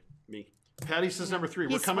shower anyway. Me. Patty says Yeah. number 3.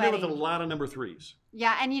 He's We're coming in with a sweating. lot of number 3s.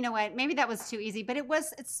 Yeah, and you know what? Maybe that was too easy, but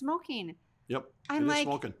it's smoking. Yep. I'm it is like,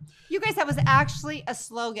 smoking. you guys, that was actually a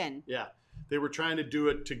slogan. Yeah. They were trying to do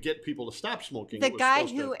it to get people to stop smoking. The It was guy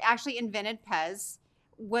supposed to- who actually invented Pez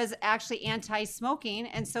was actually anti-smoking,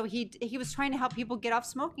 and so he was trying to help people get off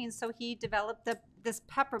smoking. So he developed this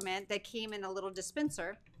peppermint that came in a little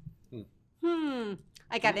dispenser.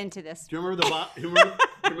 I got into this. Do you remember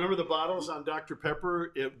remember the bottles on Dr.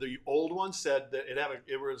 Pepper? The old one said that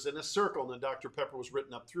it was in a circle, and then Dr. Pepper was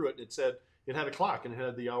written up through it, and it said it had a clock, and it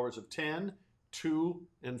had the hours of 10, 2,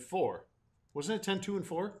 and 4. Wasn't it 10, 2, and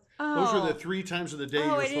 4? Those were the 3 times of the day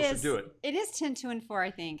you were supposed to do it. It is 10, 2, and 4,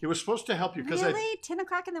 I think. It was supposed to help you because really 10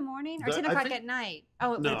 o'clock in the morning or 10 o'clock at night?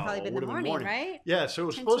 Oh, it would have probably been the morning, right? Yeah, so it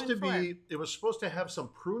was supposed to be. It was supposed to have some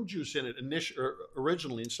prune juice in it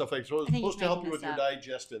originally and stuff like that. So it was supposed to help you with your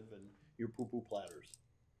digestive and your poo-poo platters.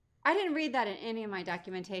 I didn't read that in any of my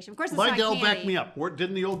documentation. Of course, it's Lydell, not candy. back me up.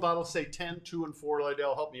 Didn't the old bottle say 10, 2, and 4?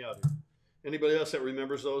 Lydell, help me out here. Anybody else that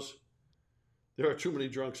remembers those? There are too many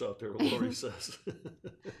drunks out there, Lori says.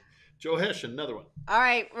 Joe Hessian, another one. All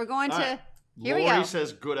right, we're going to. Here we go. Lori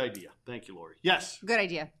says, good idea. Thank you, Lori. Yes. Good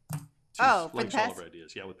idea. She's for the likes all pets? of our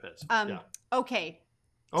ideas. Yeah, with pets. Yeah. Okay.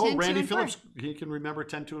 Oh, 10, Randy 2, and 4. Phillips. He can remember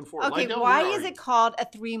 10, 2, and 4. Okay, Lydell, why is it called a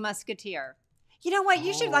Three Musketeer? You know what?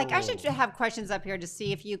 You should I should have questions up here to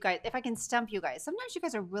see if I can stump you guys. Sometimes you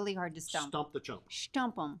guys are really hard to stump. Stump the chump.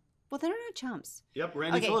 Stump them. Well, they're not chumps. Yep,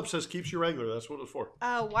 Randy Phillips says keeps you regular. That's what it was for.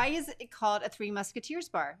 Why is it called a Three Musketeers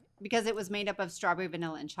bar? Because it was made up of strawberry,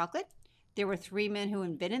 vanilla, and chocolate. There were 3 men who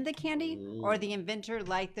invented the candy, or the inventor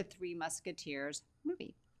liked the Three Musketeers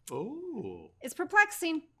movie. Oh. It's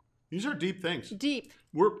perplexing. These are deep things. Deep.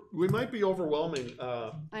 We might be overwhelming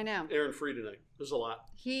I know. Aaron Free tonight. There's a lot.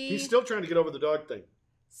 He's still trying to get over the dog thing.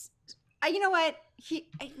 You know what?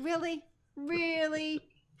 Really?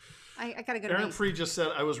 I gotta go to Aaron Free just said,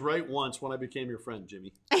 I was right once when I became your friend,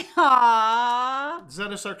 Jimmy. Aww. Is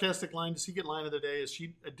that a sarcastic line? Does he get line of the day?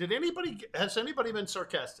 Has anybody been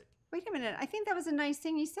sarcastic? Wait a minute. I think that was a nice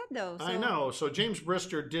thing you said, though. So. I know. So James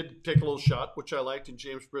Brister did take a little shot, which I liked, and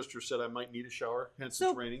James Brister said I might need a shower, hence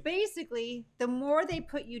it's raining. Basically, the more they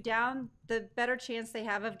put you down, the better chance they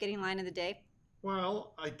have of getting line of the day.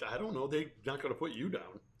 Well, I don't know. They're not going to put you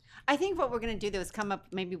down. I think what we're going to do, though, is come up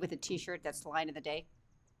maybe with a T-shirt that's the line of the day.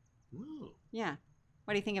 Oh. Yeah.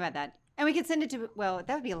 What do you think about that? And we could send it to, well,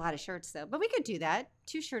 that would be a lot of shirts, though. But we could do that.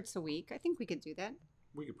 2 shirts a week. I think we could do that.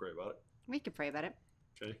 We could pray about it. We could pray about it.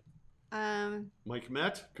 Okay. Mike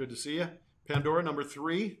Met, good to see you. Pandora, number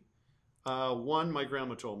 3. 1, my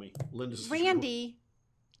grandma told me. Linda's Randy,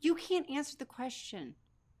 you can't answer the question.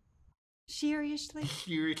 Seriously?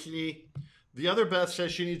 Seriously. The other Beth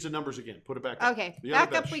says she needs the numbers again. Put it back up. Okay,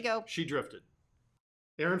 back up we go. She drifted.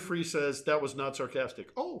 Aaron Free says that was not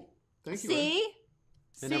sarcastic. Oh, thank you. See?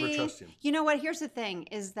 I never trust him. You know what? Here's the thing: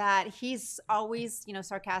 is that he's always,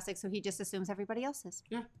 sarcastic, so he just assumes everybody else is.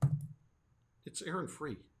 Yeah. It's Aaron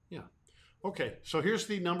Free. Yeah. Okay, so here's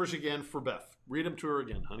the numbers again for Beth. Read them to her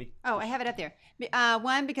again, honey. Oh, I have it up there.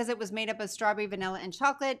 1, because it was made up of strawberry, vanilla, and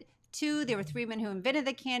chocolate. 2, there were 3 men who invented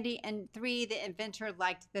the candy. And 3, the inventor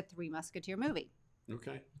liked the Three Musketeer movie.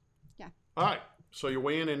 Okay. Yeah. All right. So you're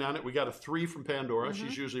weighing in on it. We got a 3 from Pandora. Mm-hmm.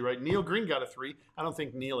 She's usually right. Neil Green got a 3. I don't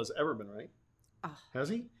think Neil has ever been right. Oh. Has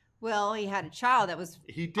he? Well, he had a child that was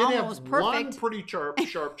He did have one pretty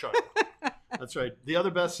sharp child. That's right. The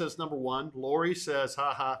other Beth says number 1. Lori says,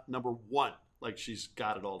 number 1. Like she's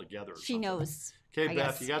got it all together. She knows. Okay,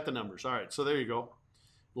 Beth, you got the numbers. All right, so there you go.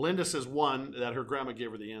 Linda says 1, that her grandma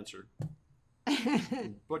gave her the answer.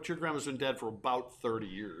 But your grandma's been dead for about 30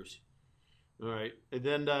 years. All right. And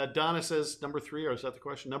then Donna says number 3, or is that the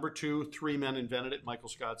question? Number 2, 3 men invented it, Michael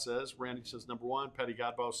Scott says. Randy says number 1. Patty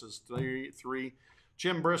Godbow says 3.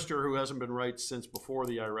 Jim Brister, who hasn't been right since before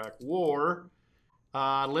the Iraq War.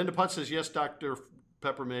 Linda Putt says, yes, Dr.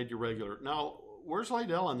 Pepper made you regular. Now, where's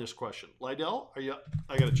Lydell on this question? Lydell,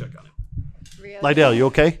 I got to check on him. Really? Lydell, you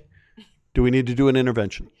okay? Do we need to do an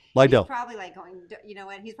intervention? Lydell. He's probably like going, you know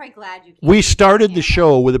what? He's probably glad you came. We started the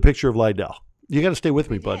show with a picture of Lydell. You got to stay with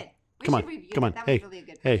me, bud. Come on. Hey, really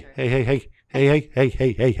hey,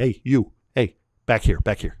 you. Hey, back here.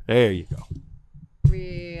 There you go.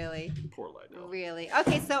 Really? Poor Lydell. Really?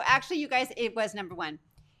 Okay, so actually, you guys, it was number 1.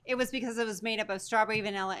 It was because it was made up of strawberry,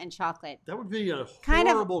 vanilla, and chocolate. That would be a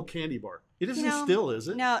horrible candy bar. It isn't still, is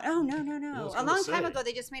it? No. A long time ago,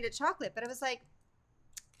 they just made it chocolate, but it was like,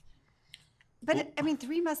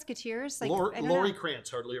 Three Musketeers. Like Lori Krantz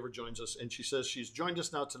hardly ever joins us, and she says she's joined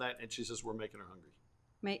us now tonight, and she says we're making her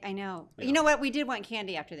hungry. I know. Yeah. You know what? We did want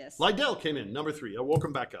candy after this. Lydell came in, number 3. I woke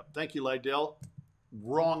him back up. Thank you, Lydell.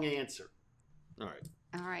 Wrong answer. All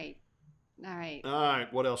right.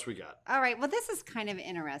 What else we got? All right. Well, this is kind of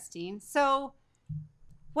interesting. So,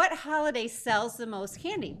 what holiday sells the most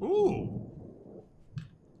candy? Ooh.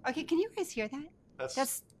 Okay. Can you guys hear that?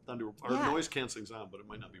 That's thunder. Our noise canceling's on, but it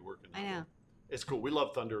might not be working. I know. It's cool. We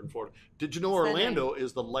love thunder in Florida. Did you know Southern. Orlando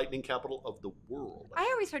is the lightning capital of the world? I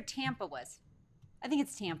always heard Tampa was. I think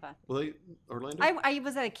it's Tampa. Well, Orlando? I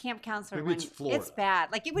was at a camp counselor. Maybe it's Florida. It's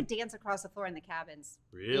bad. Like it would dance across the floor in the cabins.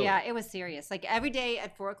 Really? Yeah, it was serious. Like every day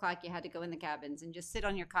at 4:00, you had to go in the cabins and just sit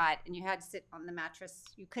on your cot, and you had to sit on the mattress.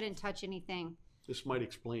 You couldn't touch anything. This might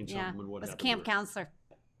explain something. Yeah, What was a happened camp there. counselor.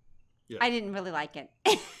 Yeah. I didn't really like it.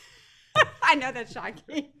 I know that's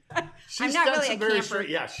shocking. She's not done really some a very camper. straight.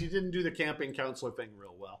 Yeah, she didn't do the camping counselor thing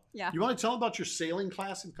real well. Yeah. You want to tell about your sailing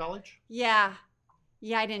class in college? Yeah,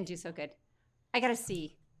 I didn't do so good. I got a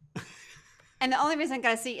C. And the only reason I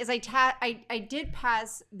got a C is I did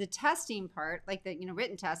pass the testing part, like the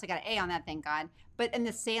written test. I got an A on that, thank God. But in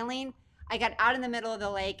the sailing, I got out in the middle of the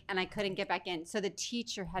lake and I couldn't get back in. So the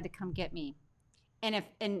teacher had to come get me. And if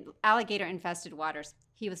in alligator infested waters,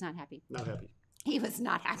 he was not happy. Not happy. He was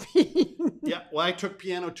not happy. Yeah, well, I took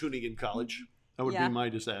piano tuning in college. That would Yeah. be my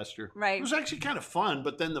disaster. Right. It was actually kind of fun,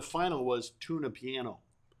 but then the final was tune a piano.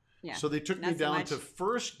 Yeah. So they took me not so down much. to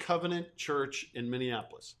First Covenant Church in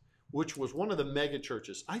Minneapolis, which was one of the mega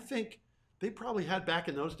churches. I think they probably had back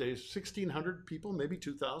in those days 1,600 people, maybe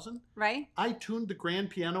 2,000. Right? I tuned the grand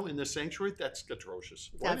piano in the sanctuary. That's atrocious.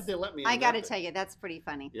 Why That's- did they let me in? I got to that tell thing? you, that's pretty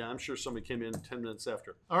funny. Yeah, I'm sure somebody came in 10 minutes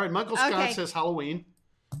after. All right, Michael Scott Okay. says Halloween.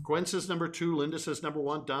 Gwen says number 2. Linda says number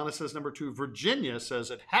 1. Donna says number 2. Virginia says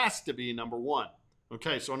it has to be number 1.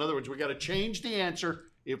 Okay, so in other words, we got to change the answer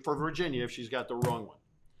for Virginia if she's got the wrong one.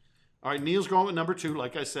 All right, Neil's going with number 2.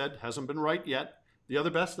 Like I said, hasn't been right yet. The other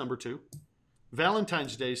best, number 2.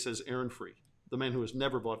 Valentine's Day says Aaron Free, the man who has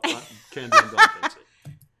never bought candy on Valentine's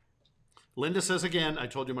Day. Linda says again, I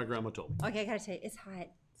told you my grandma told me. Okay, I got to tell you, it's hot.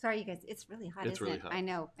 Sorry, you guys. It's really hot, It's isn't really it? hot. I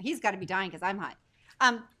know. He's got to be dying because I'm hot.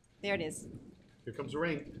 There it is. Here comes the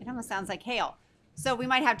rain. It almost sounds like hail. So we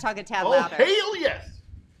might have to talk a tad Oh, louder. hail, yes.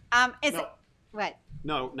 Is No. it what?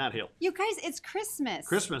 No, not hail. You guys, it's Christmas.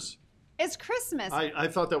 Christmas. It's Christmas. I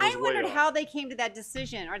thought that was I way wondered off. how they came to that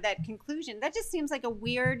decision or that conclusion. That just seems like a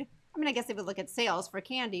weird. I mean, I guess they would look at sales for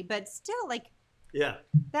candy, but still, like Yeah,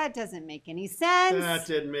 that doesn't make any sense. that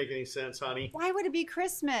didn't make any sense, honey. Why would it be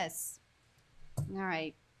Christmas? All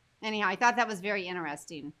right. Anyhow, I thought that was very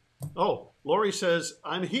interesting. Oh, Lori says,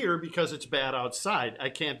 I'm here because it's bad outside. I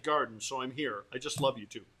can't garden, so I'm here. I just love you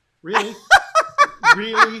two. Really?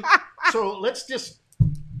 Really? So let's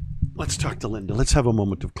talk to Linda. Let's have a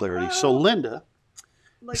moment of clarity. So Linda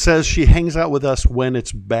says she hangs out with us when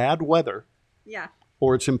it's bad weather Yeah.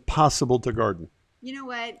 or it's impossible to garden. You know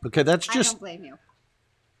what? Okay, that's I just don't blame you.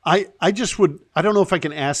 I just would, I don't know if I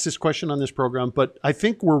can ask this question on this program, but I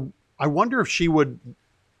think I wonder if she would,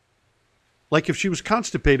 like if she was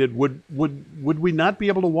constipated, would we not be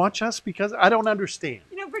able to watch us? Because I don't understand.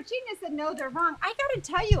 You know, Virginia said no, they're wrong. I got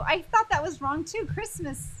to tell you, I thought that was wrong too.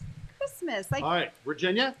 Christmas. Like, All right,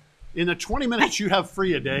 Virginia, in the 20 minutes you have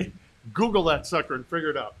free a day, Google that sucker and figure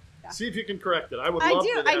it out. Yeah. See if you can correct it. I would I love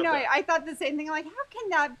do. to I have know. that. I thought the same thing. I'm like, how can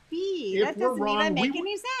that be? If That we're doesn't wrong, even we make would-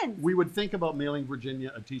 any sense. We would think about mailing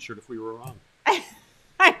Virginia a T-shirt if we were wrong.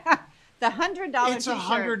 The $100 It's t-shirt.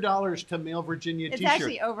 $100 to mail Virginia a It's T-shirt.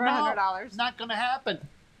 actually over No, $100. Not going to happen.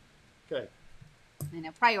 Okay. I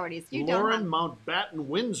know, priorities. You Lauren don't Mountbatten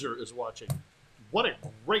Windsor is watching. What a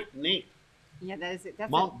great name. Yeah, that's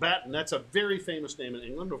Mountbatten, that's a very famous name in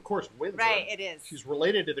England. Of course, Windsor. right. It is. She's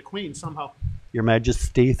related to the Queen somehow. Your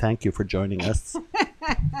Majesty, thank you for joining us.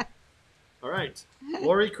 All right.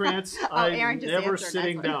 Lori Krantz, Aaron I'm just never answered,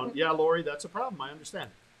 sitting that's why. down. Yeah, Lori, that's a problem. I understand.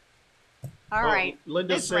 All right.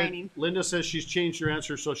 Linda It's said, raining. Linda says she's changed her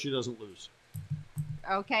answer so she doesn't lose.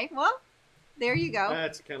 Okay. Well, there you go.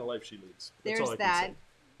 That's the kind of life she leads. That's There's all I can that. say.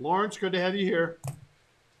 Lawrence, good to have you here.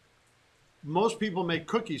 Most people make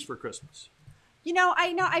cookies for Christmas. You know,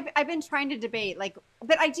 I know I've been trying to debate, like,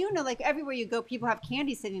 but I do know, like, everywhere you go, people have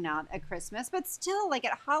candy sitting out at Christmas, but still, like,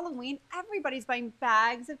 at Halloween, everybody's buying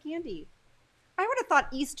bags of candy. I would have thought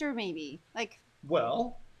Easter, maybe, like,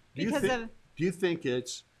 Well, do Because of- you think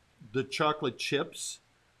it's the chocolate chips?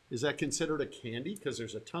 Is that considered a candy? Because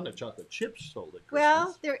there's a ton of chocolate chips sold at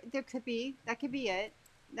Christmas. well, there could be, that could be it.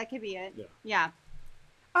 That could be it. Yeah.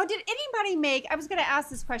 Oh, did anybody make, I was going to ask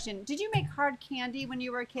this question. Did you make hard candy when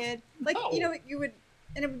you were a kid? Like, No. you know, you would,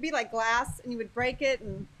 and it would be like glass and you would break it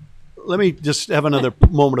and. Let me just have another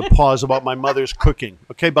moment of pause about my mother's cooking.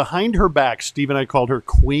 Okay, behind her back, Steve and I called her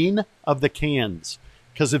Queen of the Cans.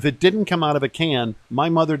 Because if it didn't come out of a can, my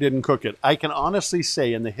mother didn't cook it. I can honestly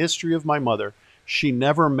say in the history of my mother, she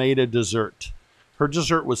never made a dessert. Her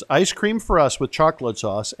dessert was ice cream for us with chocolate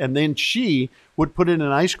sauce, and then she would put it in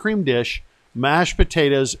an ice cream dish mashed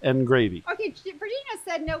potatoes and gravy. Okay, Virginia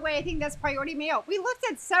said no way. I think that's priority mail. We looked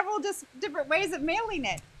at several different ways of mailing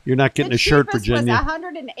it. You're not getting The a shirt, cheapest Virginia. was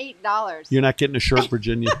 $108. You're not getting a shirt,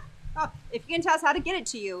 Virginia. Oh, if you can tell us how to get it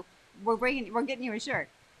to you, we're getting you a shirt.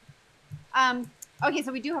 Okay,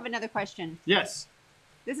 so we do have another question. Yes.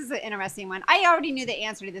 This is an interesting one. I already knew the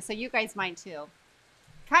answer to this, so you guys might too.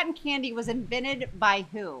 Cotton candy was invented by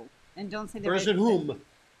who? And don't say the Or is it whom?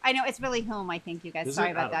 I know it's really whom. I think you guys. Is Sorry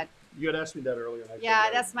it? about that. You had asked me that earlier. And I Yeah,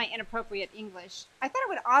 said that's my inappropriate English. I thought it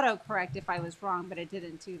would auto-correct if I was wrong, but it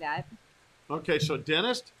didn't do that. Okay, so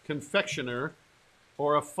dentist, confectioner,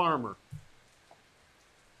 or a farmer.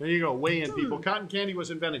 There you go. Weigh in, people. Cotton candy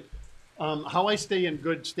was invented. How I stay in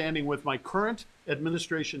good standing with my current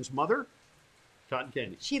administration's mother? Cotton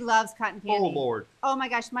candy. She loves cotton candy. Oh, Lord. Oh, my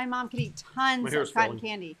gosh. My mom could eat My tons hair's of cotton falling.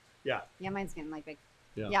 candy. Yeah. Yeah, mine's getting like big.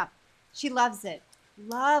 Yeah. Yeah. She loves it.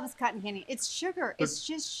 Loves cotton candy. It's sugar. It's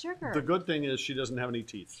just sugar. The good thing is she doesn't have any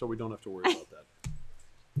teeth, so we don't have to worry about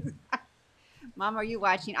that. Mom, are you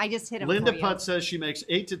watching? I just hit him Linda for you. Putt says she makes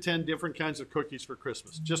 8 to 10 different kinds of cookies for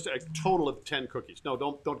Christmas. Just a total of 10 cookies. No,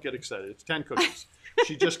 don't get excited. It's 10 cookies.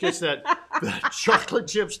 She just gets that chocolate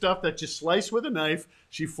chip stuff that you slice with a knife.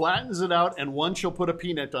 She flattens it out, and one she'll put a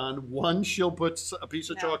peanut on. One she'll put a piece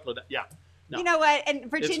of No. chocolate. Yeah. No. You know what? And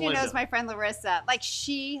Virginia Linda. knows my friend Larissa. Like,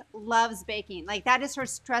 she loves baking. Like, that is her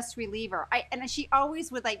stress reliever. And she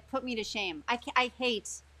always would like put me to shame. I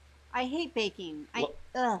hate baking.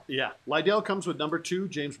 Ugh. Yeah. Lydell comes with number 2.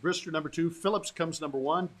 James Brister, number 2. Phillips comes number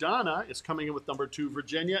 1. Donna is coming in with number 2.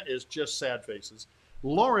 Virginia is just sad faces.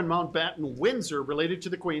 Lauren Mountbatten Windsor, related to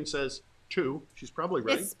the Queen, says 2. She's probably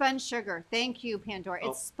right. It's spun sugar. Thank you, Pandora.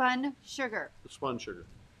 It's spun sugar. Spun sugar.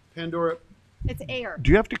 Pandora, It's air. do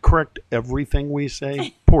you have to correct everything we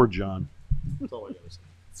say? Poor John. That's all I got to say.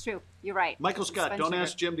 It's true. You're right. Michael It's Scott, spun don't sugar.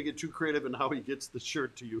 ask Jim to get too creative in how he gets the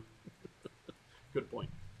shirt to you. Good point.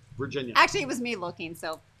 Virginia. Actually, it was me looking,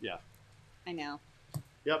 so Yeah. I know.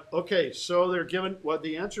 Yep. Okay. So they're given what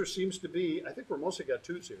the answer seems to be. I think we're mostly got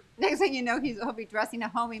 2s here. Next thing you know, he'll be dressing a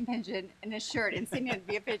homing pigeon in his shirt and singing it to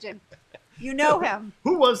be a pigeon. You know him.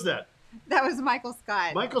 Who was that? That was Michael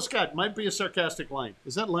Scott. Michael Scott might be a sarcastic line.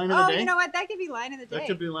 Is that line of the Oh, day? you know what? That could be line of the day. That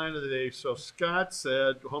could be line of the day. So Scott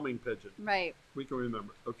said homing pigeon. Right. We can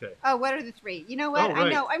remember. Okay. Oh, what are the 3? You know what? Oh, right. I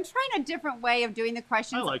know. I'm trying a different way of doing the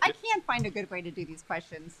questions. I like it. can't find a good way to do these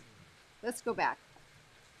questions. Let's go back.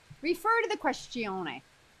 Refer to the questione.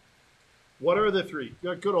 What are the 3?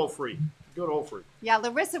 Good old free. Good old free. Yeah,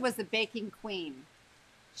 Larissa was the baking queen.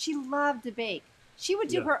 She loved to bake. She would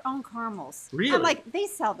do Yeah. her own caramels. Really? I'm like, they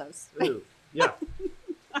sell those. Ooh. Yeah.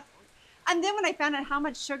 And then when I found out how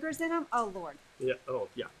much sugar's in them, oh, Lord. Yeah. Oh,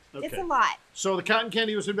 yeah. Okay. It's a lot. So the cotton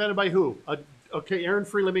candy was invented by who? Okay, Aaron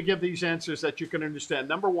Free, let me give these answers that you can understand.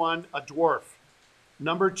 Number 1, a dwarf.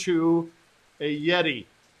 Number 2, a Yeti.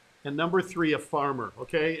 And number 3, a farmer.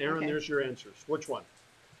 Okay, Aaron, Okay. there's your answers. Which one?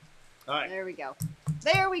 All right. There we go.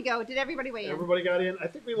 There we go. Did everybody weigh in? Everybody got in? I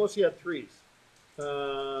think we mostly had 3s.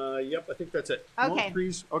 Yep, I think that's it. No Okay.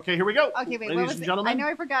 3s. Okay, here we go. Okay, wait. Ladies What was and it? gentlemen, I know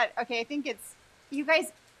I forgot. Okay, I think it's, you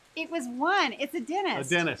guys, it was 1. It's a a dentist.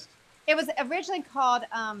 dentist. It was originally called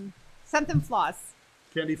something floss.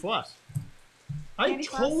 Candy floss. Candy I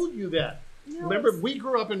floss? told you that. No, Remember, it's- we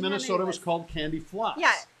grew up in no, no, Minnesota. it It was was- called candy floss.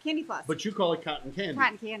 Yeah, candy floss. But you call it cotton candy.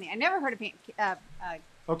 Cotton candy. I never heard of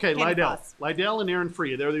Okay, Candy Lydell. floss. Lydell and Aaron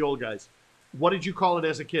Free, they're the old guys. What did you call it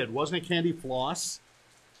as a kid? Wasn't it candy floss?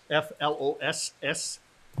 FLOSS?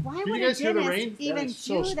 why Did would you guys a hear the dentist rain? That even is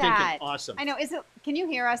so do stinking that? awesome. I know. Is it? Can you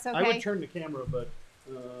hear us? Okay. I would turn the camera, but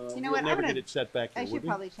we'll what? I'm never gonna- get it set back here, I should would we?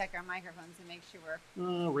 probably check our microphones and make sure.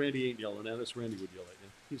 Randy ain't yelling at us. Randy would yell at you.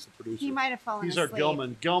 He's the producer. He might have fallen He's our asleep.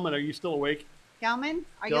 Gelman. Gelman, are you still awake? Gelman,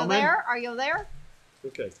 are you Gelman? there? Are you there?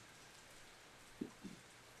 Okay.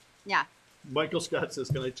 Yeah. Michael Scott says,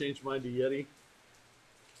 can I change mine to Yeti?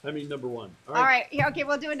 I mean, number 1. All right. Yeah, okay,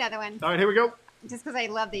 we'll do another one. All right, here we go. Just because I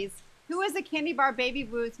love these. Who is the candy bar Baby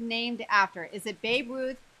Ruth named after? Is it Babe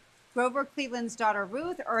Ruth, Grover Cleveland's daughter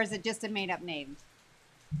Ruth, or is it just a made-up name?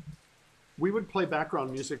 We would play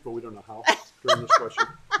background music, but we don't know how during this question.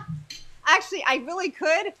 Actually, I really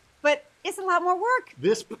could, but it's a lot more work.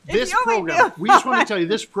 This It's no big program, deal. we just want to tell you,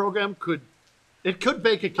 this program could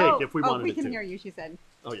bake a cake if we wanted we it can to. hear you, she said.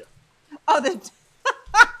 Oh, yeah. Oh, the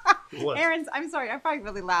What? Aaron's, I'm sorry, I'm probably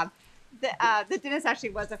really loud. The dentist actually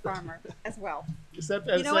was a farmer as well. Is that,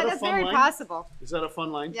 You is know that what? a That's fun very line? possible. Is that a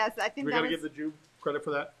fun line? Yes, I think We that got to was give the Jew credit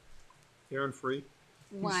for that. Aaron Free.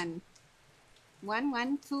 one.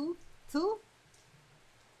 One, two. Oh,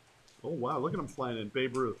 wow. Look at him flying in.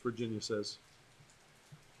 Babe Ruth, Virginia says.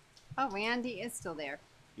 Oh, Randy is still there.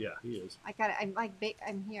 Yeah, he is. I got it.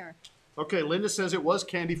 I'm here. Okay, Linda says it was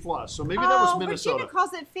candy floss, so maybe that was Minnesota. Regina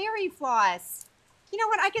calls it fairy floss. You know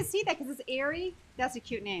what? I can see that because it's airy. That's a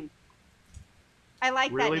cute name. I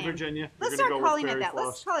like that Really, name. Virginia? Let's You're start gonna go calling with it fairy that. floss?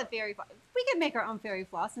 Let's call it fairy floss. We could make our own fairy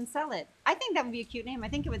floss and sell it. I think that would be a cute name. I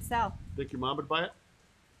think it would sell. Think your mom would buy it?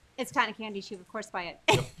 It's kind of candy. She would, of course, buy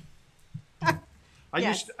it.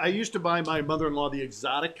 Yes. I used to buy my mother-in-law the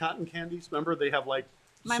exotic cotton candies. Remember, they have like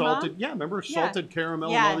My salted. mom? Yeah, remember Yeah. salted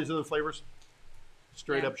caramel Yeah. and all these other flavors.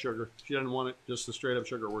 Straight Yeah. up sugar. She doesn't want it. Just the straight up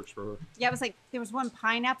sugar works for her. Yeah, it was like there was one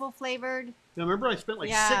pineapple flavored. Now, remember, I spent like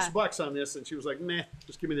Yeah. $6 on this, and she was like, "Meh,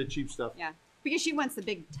 just give me the cheap stuff." Yeah, because she wants the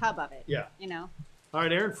big tub of it. Yeah. You know. All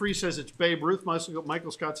right, Aaron Free says it's Babe Ruth.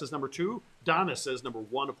 Michael Scott says number 2. Donna says number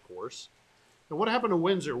 1, of course. And what happened to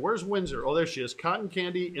Windsor? Where's Windsor? Oh, there she is. Cotton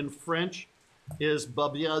candy in French is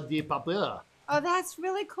Babia de Papia. Oh, that's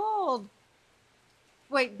really cool.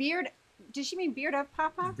 Wait, beard? Did she mean beard of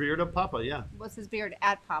Papa? Beard of Papa, yeah. What's his beard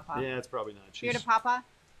at Papa? Yeah, it's probably not. Beard of Papa.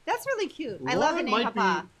 That's really cute. I love the name might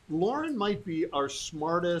Papa. Lauren might be our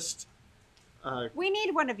smartest, We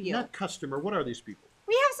need one of you. not customer. What are these people?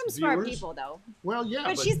 We have some smart Viewers? people, though. Well, yeah,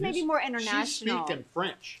 But she's these- maybe more She's international. speaking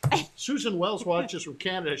French. Susan Wells watches from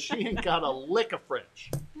Canada. She ain't got a lick of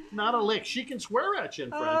French. Not a lick. She can swear at you in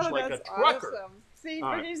French like a trucker. Awesome. See, All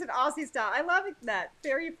we're right. using Aussie style. I love that.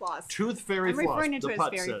 Fairy floss. Tooth fairy I'm floss. referring to The it as putz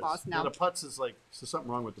fairy says. floss now. Yeah, the putz is like there's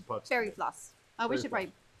something wrong with the putz. Fairy floss. Oh, we Fairy should floss.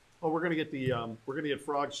 write. Oh, we're gonna get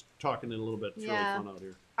frogs talking in a little bit. It's Yeah. really fun out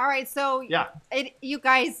here. All right, so Yeah. you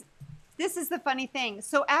guys, this is the funny thing.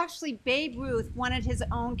 So actually, Babe Ruth wanted his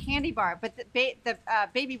own candy bar, but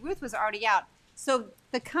Baby Ruth was already out. So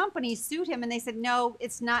the company sued him, and they said, no,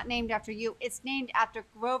 it's not named after you. It's named after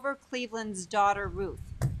Grover Cleveland's daughter, Ruth.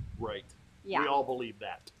 Right. Yeah. We all believe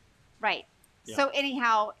that. Right. Yeah. So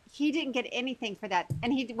anyhow, he didn't get anything for that,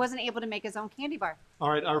 and he wasn't able to make his own candy bar. All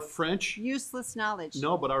right, our French. Useless knowledge.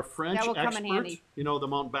 No, but our French That will come in expert, handy. you know, the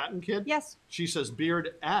Mountbatten kid? Yes. She says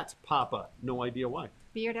beard at Papa. No idea why.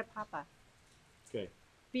 Beard at Papa. Okay.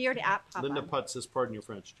 Beard at Papa. Linda Putz says, pardon your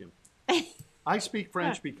French, Jim. I speak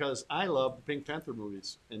French because I love the Pink Panther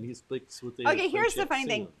movies, and he speaks with the Okay, here's French the funny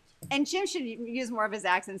thing. accent. And Jim should use more of his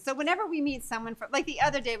accent. So whenever we meet someone from, like the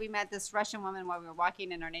other day, we met this Russian woman while we were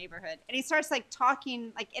walking in our neighborhood, and he starts like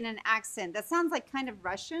talking like in an accent that sounds like kind of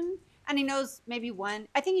Russian, and he knows maybe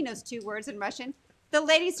I think he knows 2 words in Russian. The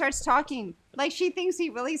lady starts talking like she thinks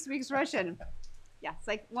he really speaks Russian. Yeah, it's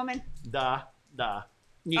like, woman, Da.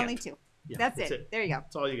 Niet. only 2. Yeah, That's it. There you go.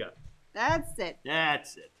 That's all you got. That's it.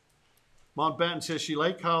 That's it. Mountbatten says she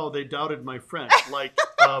liked how they doubted my French. Like,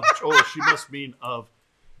 she must mean of.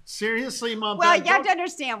 Seriously, Mountbatten? Well, you have to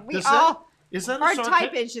understand, we Does all, Is that our a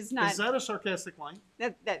typage is not, Is that a sarcastic line?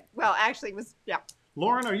 well, actually it was, yeah.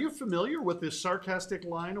 Lauren, are you familiar with this sarcastic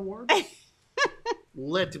line award?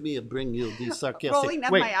 Let me bring you the sarcastic. Rolling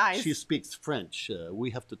up Wait, my eyes. she speaks French. We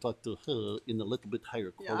have to talk to her in a little bit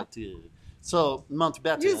higher Yeah. quality. So,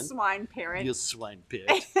 Mountbatten, You swine parrot. you swine pig.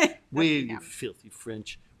 We, Yeah. you filthy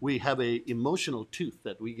French, we have a emotional tooth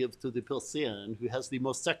that we give to the person who has the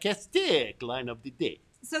most sarcastic line of the day.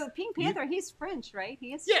 So Pink Panther, he's French, right?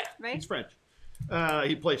 He is. Yeah, Right. he's French.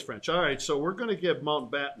 He plays French. All right, so we're going to give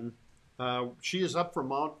Mountbatten. She is up for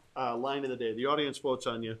line of the day. The audience votes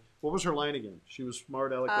on you. What was her line again? She was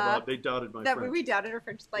smart, aleck, about they doubted my That French. we doubted her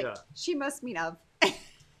French. Like Yeah. she must mean of.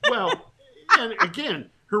 Well, and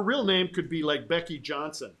again, her real name could be like Becky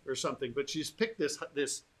Johnson or something, but she's picked this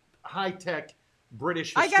high tech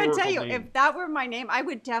British I historical gotta tell you, name. if that were my name, I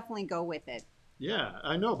would definitely go with it. Yeah,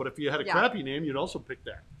 I know, but if you had a Yeah. crappy name, you'd also pick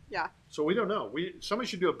that. Yeah. So we don't know. Somebody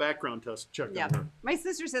should do a background test check Yeah. on her. My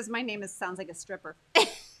sister says my name sounds like a stripper.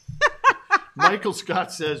 Michael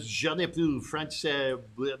Scott says, Je ne plus français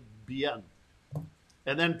bien.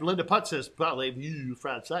 And then Linda Putt says, Parlez-vous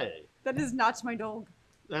français? That is not my dog.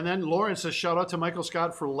 And then Lauren says, shout out to Michael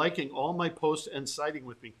Scott for liking all my posts and siding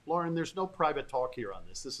with me. Lauren, there's no private talk here on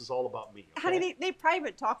this. This is all about me. Okay? Honey, they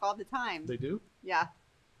private talk all the time. They do? Yeah.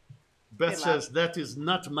 Beth They says, that is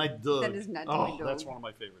not my dog. That is not oh, my dog. that's one of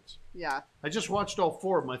my favorites. Yeah. I just watched all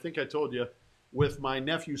 4 of them, I think I told you, with my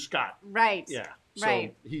nephew Scott. Right. Yeah. So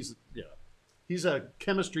Right. He's a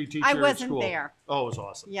chemistry teacher I at wasn't school. there. Oh, it was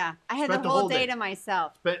awesome. Yeah. I had Spent the whole day to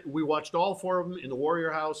myself. But we watched all 4 of them in the Warrior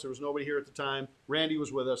House. There was nobody here at the time. Randy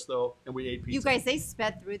was with us though, and we ate pizza. You guys, they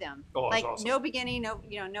sped through them. Oh, it was like awesome. no beginning, no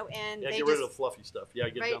end. Yeah, they get rid of the fluffy stuff. Yeah,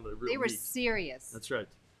 get right, down to the real they were meat. serious. That's right.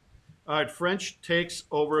 All right, French takes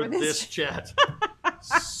over For this this- chat.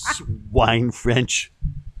 Swine French.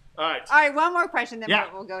 All right. All right, one more question, then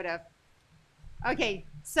Yeah. we'll go to. Okay,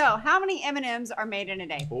 so how many M&Ms are made in a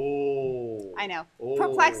day? Oh. I know. Oh.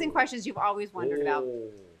 Perplexing questions you've always wondered about.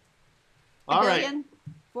 Oh. A All right. billion?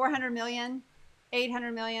 400 million?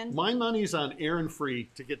 800 million. My money's on Aaron Free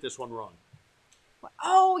to get this one wrong.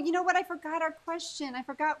 Oh, you know what? I forgot our question. I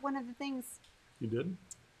forgot one of the things. You did?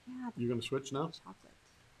 Yeah. You going to switch now? Chocolate.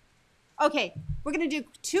 Okay, we're going to do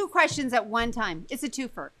 2 questions at one time. It's a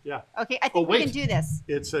twofer. Yeah. Okay, I think we can do this.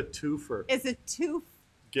 It's a twofer. It's a twofer.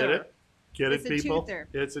 Get it? Get It's it, a people? twofer.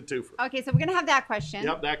 It's a twofer. Okay, so we're going to have that question.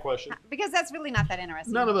 Yep, that question. Because that's really not that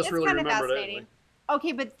interesting. None of us it's really kind of remember it fascinating. anyway.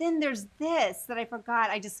 Okay, but then there's this that I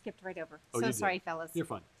forgot. I just skipped right over. Oh, So you did. sorry, fellas. You're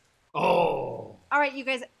fine. Oh. All right, you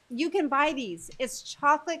guys, you can buy these. It's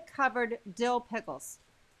chocolate-covered dill pickles.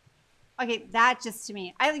 Okay, that just to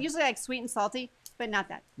me. I usually like sweet and salty, but not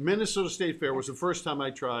that. Minnesota State Fair was the first time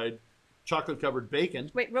I tried chocolate-covered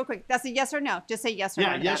bacon. Wait, real quick. That's a yes or no. Just say yes or no.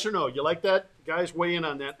 Yeah, yes or no. You like that? Guys, weigh in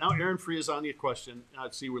on that. Now Aaron Free is on the question.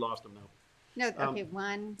 See, we lost him now. No, okay,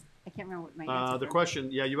 one. I can't remember what my answer The was. question,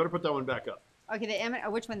 yeah, you better put that one back up. Okay,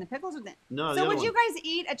 which one? The pickles or the? No, the So other would you one. guys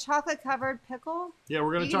eat a chocolate-covered pickle? Yeah,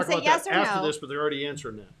 we're going You to can talk say about yes that or after no. this, but they're already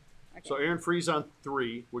answering that. Okay. So Aaron Free's on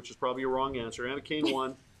 3, which is probably a wrong answer. Anna Kane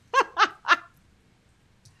 1.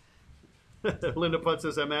 Linda Putt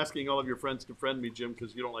says, I'm asking all of your friends to friend me, Jim,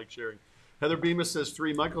 because you don't like sharing. Heather Bemis says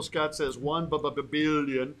 3. Michael Scott says 1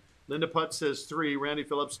 billion. Linda Putt says 3. Randy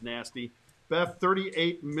Phillips, nasty. Beth,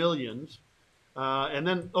 38 millions. And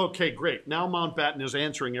then, okay, great. Now Mountbatten is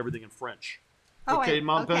answering everything in French. Oh, Okay,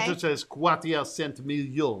 Mountbatten okay. says Quartier cent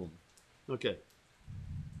million. Okay.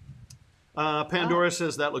 Pandora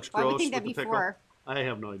says that looks Why gross would think with that the pickle. before? I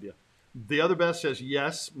have no idea. The other Beth says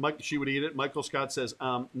yes. She would eat it. Michael Scott says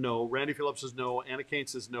no. Randy Phillips says no. Anna Kane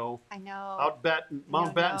says no. I know.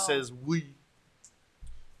 Mountbatten no. says oui.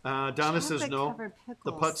 Donna says no. Chocolate-covered The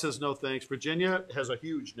pickles. Putt says no thanks. Virginia has a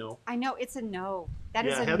huge no. I know it's a no. That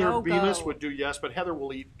is Yeah, a Heather no-go. Bemis would do yes, but Heather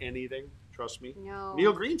will eat anything. Trust me. No.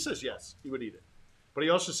 Neil Green says yes. He would eat it. But he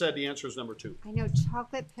also said the answer is number 2. I know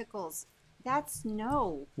chocolate pickles. That's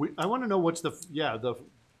no. I want to know what's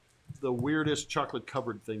the weirdest chocolate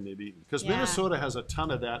covered thing they've eaten, because Yeah. Minnesota has a ton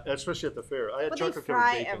of that, especially at the fair. I had Well, chocolate they covered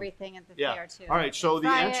fry bacon. everything at the Yeah. fair too. All right. So They the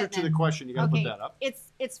fry answer it to the and- question, you got to okay, put that up.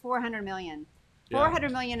 It's 400 million. Yeah.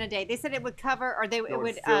 400 million a day. They said it would cover, or it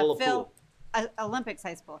would fill a fill pool. an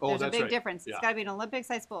Olympic-sized bowl. Oh, There's a that's big right. difference. Yeah. It's got to be an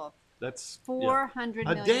Olympic-sized bowl. That's 400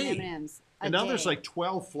 A million day. M&Ms. And now there's like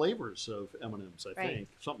 12 flavors of M&Ms, I Right. think,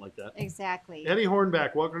 something like that. Exactly. Eddie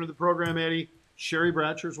Hornback, welcome to the program, Eddie. Sherry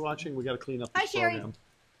Bratcher's watching. We got to clean up Hi, this Sherry. program.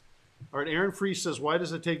 All right, Aaron Free says, why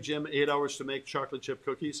does it take Jim 8 hours to make chocolate chip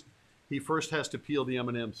cookies? He first has to peel the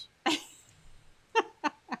M&Ms.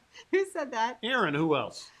 Who said that? Aaron, who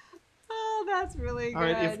else? Oh, that's really All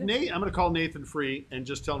good. right, I'm going to call Nathan Free and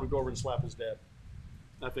just tell him to go over and slap his dad.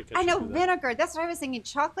 I think I I should know do that. vinegar. That's what I was thinking.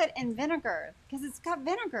 Chocolate and vinegar, because it's got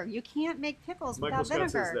vinegar. You can't make pickles Michael without Scott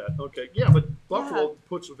vinegar. says that. Okay, yeah, but Buffalo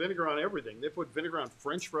puts vinegar on everything. They put vinegar on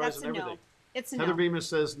French fries That's and a no. everything. It's a Heather no. Bemis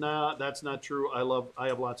says, nah, that's not true. I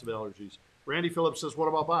have lots of allergies. Randy Phillips says, what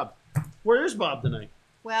about Bob? Where is Bob tonight?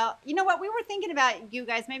 Well, you know what? We were thinking about you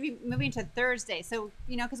guys maybe moving to Thursday. So,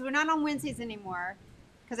 because we're not on Wednesdays anymore,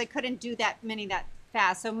 because I couldn't do that many that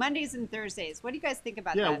fast. So Mondays and Thursdays. What do you guys think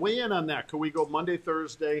about Yeah, that? weigh in on that. Could we go Monday,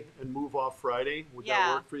 Thursday, and move off Friday? Would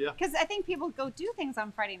that work for you? Because I think people go do things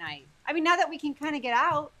on Friday night. I mean, now that we can kind of get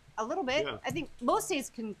out a little bit, Yeah. I think most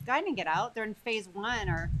days can kind of get out. They're in phase 1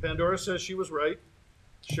 or. Pandora says she was right.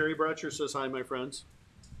 Sherry Bratcher says, hi, my friends.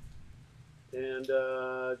 And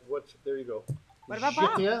there you go. What about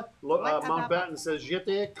Bob? J'étais, What about Mountbatten says,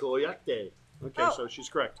 j'étais correct. Okay, Oh. so she's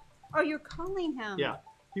correct. Oh, you're calling him. Yeah,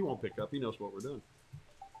 he won't pick up. He knows what we're doing.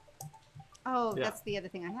 Oh, Yeah. that's the other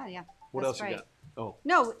thing I had. Yeah. What That's else you got? Oh,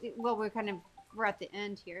 No, well, we're at the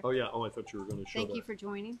end here. oh yeah. Oh, I thought you were going to show Thank that. you for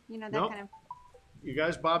joining. That Nope. kind of. You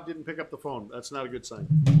guys, Bob didn't pick up the phone. That's not a good sign.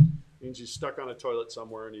 Means he's stuck on a toilet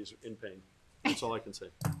somewhere and he's in pain. That's all I can say.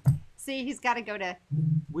 See, he's got to go to.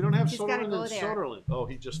 We don't have He's gotta Soderlund go and there. Soderlund. Oh,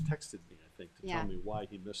 he just texted me, I think, to Yeah. tell me why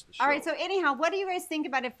he missed the show. All right. So anyhow, what do you guys think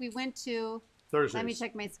about if we went to? Thursdays. Let me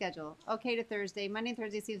check my schedule. Okay, to Thursday. Monday and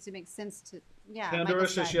Thursday seems to make sense to. Yeah. Pandora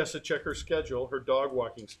Michael's says right. she has to check her schedule, her dog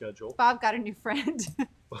walking schedule. Bob got a new friend.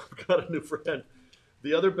 I've got a new friend.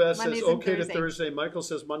 The other Beth says Mondays and okay to Thursday. Thursday. Michael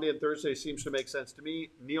says Monday and Thursday seems to make sense to me.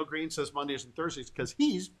 Neil Green says Mondays and Thursdays because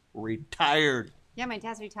he's retired. Yeah, my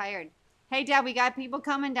dad's retired. Hey, Dad, we got people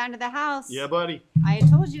coming down to the house. Yeah, buddy. I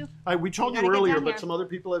told you. We told You you gotta get earlier, down but here. some other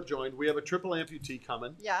people have joined. We have a triple amputee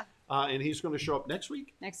coming, Yeah. and he's going to show up next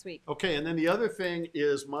week. Next week. Okay, and then the other thing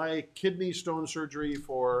is my kidney stone surgery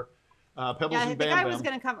for Pebbles Yeah, and the Bam guy Bam. was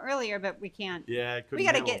going to come earlier, but we can't. Yeah, I couldn't We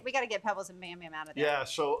gotta handle it. get Pebbles and Bam Bam out of there. Yeah,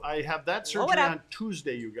 so I have that Blow it surgery up. on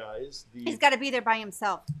Tuesday, you guys. He's got to be there by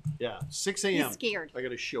himself. 6 a.m. He's scared. I got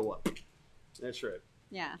to show up. That's right.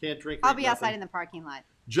 Yeah. Can't drink. I'll drink be outside nothing. in the parking lot.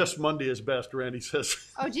 Just Monday is best, Randy says.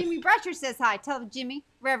 Oh, Jimmy Brasher says hi. Tell Jimmy,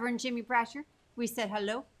 Reverend Jimmy Brasher, we said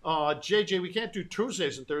hello. JJ, we can't do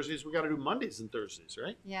Tuesdays and Thursdays. We got to do Mondays and Thursdays,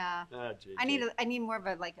 right? Yeah. JJ. I need more of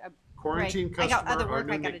a Quarantine break. customer. I got other our work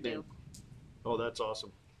new I got to nickname. do. Oh, that's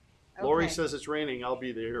awesome. Okay. Lori says it's raining. I'll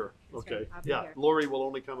be there. That's Okay. right. I'll be Yeah, here. Lori will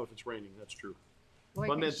only come if it's raining. That's true. Lori,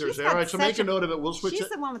 Monday and she's Thursday. got All right, so make such a note of it. We'll switch She's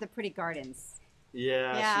it. the one with the pretty gardens.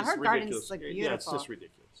 Yeah, her she's gardens ridiculous. look Yeah, it's beautiful. just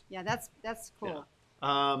ridiculous. Yeah, that's cool.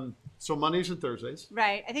 So Mondays and Thursdays.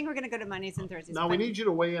 Right. I think we're gonna go to Mondays and Thursdays. Now we need you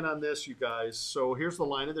to weigh in on this, you guys. So here's the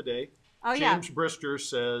line of the day. Oh yeah. James Brister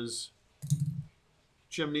says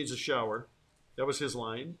Jim needs a shower. That was his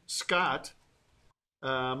line. Scott,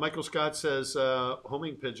 Michael Scott says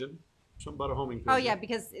homing pigeon. Something about a homing pigeon. Oh yeah,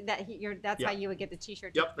 because that's Yeah. how you would get the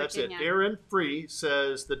T-shirt. Yep, that's it. Virginia. Aaron Free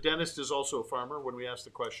says the dentist is also a farmer when we asked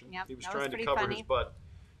the question. Yep, he was that was trying to pretty cover funny. his butt.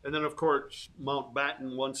 And then, of course,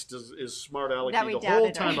 Mountbatten is smart alecky That we the doubted whole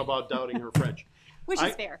her. time about doubting her French. Which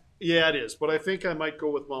is fair. Yeah, it is. But I think I might go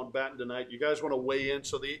with Mountbatten tonight. You guys want to weigh in?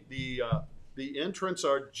 So the entrants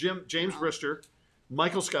are James Brister,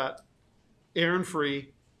 Michael Scott, Aaron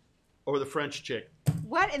Free, or the French chick.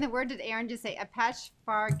 What in the word did Aaron just say? Apache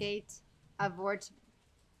Fargate Avort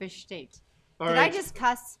Bestate. All Did right. I just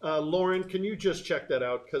cuss? Lauren, can you just check that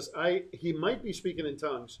out? Because he might be speaking in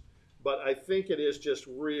tongues, but I think it is just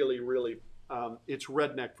really, really, it's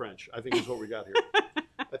redneck French. I think is what we got here.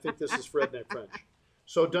 I think this is redneck French.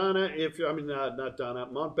 So Donna, not Donna,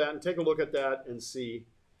 Mountbatten, take a look at that and see.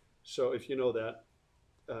 So if you know that.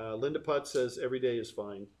 Linda Putt says every day is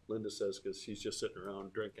fine. Linda says because she's just sitting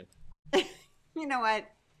around drinking. You know what?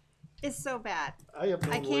 It's so bad. I have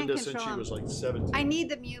known can't Linda since control she him. was like 17. I need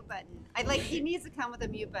the mute button. He needs to come with a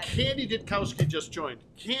mute button. Candy Ditkowski just joined.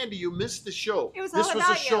 Candy, you missed the show. It was this all was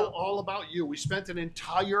about a show you. all about you. We spent an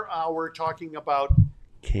entire hour talking about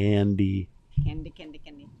candy. Candy.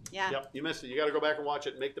 Yeah. Yep, you missed it. You got to go back and watch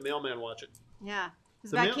it. Make the mailman watch it. Yeah.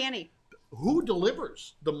 It's The about mail- candy. Who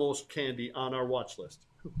delivers the most candy on our watch list?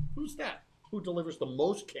 Who's that? Who delivers the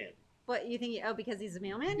most candy? What you think? Oh, because he's a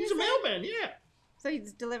mailman? He's you a said? mailman, yeah. So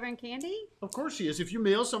he's delivering candy? Of course he is. If you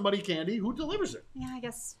mail somebody candy, who delivers it? Yeah, I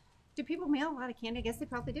guess. Do people mail a lot of candy? I guess they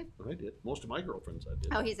probably do. I did. Most of my girlfriends I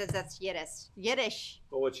did. Oh, he says that's Yiddish. Yiddish.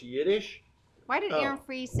 Oh, it's Yiddish? Why did Oh. Aaron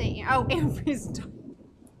Free say? Oh, Aaron Free's.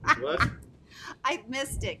 What? I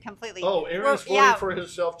missed it completely. Oh, Aaron's voting for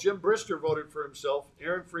himself. Jim Brister voted for himself.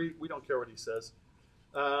 Aaron Free, we don't care what he says.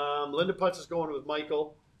 Linda Putz is going with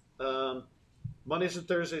Michael. Mondays and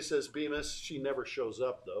Thursdays says Bemis. She never shows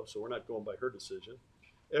up, though, so we're not going by her decision.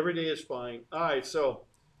 Every day is fine. All right, so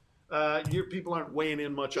your people aren't weighing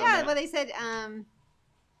in much on Yeah, that. well, they said.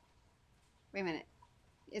 Wait a minute.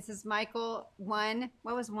 It says Michael 1.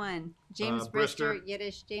 What was 1? James Brister, Brister.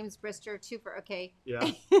 Yiddish. James Brister 2 for okay. Yeah.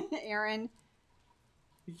 Aaron.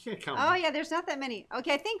 You can't count. Oh yeah, there's not that many.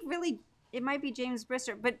 Okay, I think really it might be James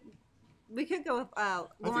Brister, but we could go with I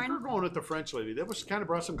think Lauren. we're going with the French lady. That was kind of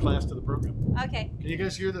brought some class to the program. Okay, Can you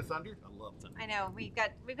guys hear the thunder? I love thunder. I know we've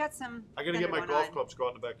got some. I got to get my thunder golf going clubs, go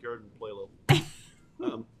out in the backyard and play a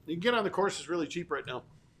little. You can get on the course. It's really cheap right now.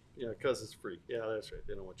 Yeah, because it's free. Yeah, that's right.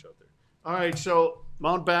 They don't want you out there. All right, so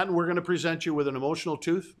Mountbatten, we're going to present you with an emotional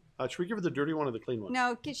tooth. Should we give her the dirty one or the clean one?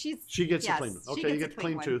 on. No, she She gets yes, the clean one. she Okay, gets you a get the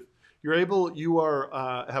clean one. tooth. You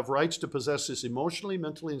have rights to possess this emotionally,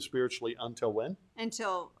 mentally, and spiritually until when?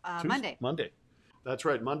 Until Tuesday? Monday. Monday. That's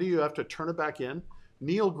right. Monday, you have to turn it back in.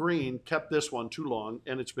 Neil Green kept this one too long,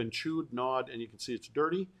 and it's been chewed, gnawed, and you can see it's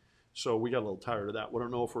dirty. So we got a little tired of that. We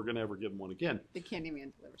don't know if we're going to ever give him one again. The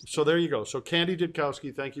Candyman delivers. So there you go. So Candy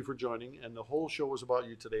Ditkowski, thank you for joining. And the whole show was about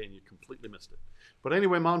you today, and you completely missed it. But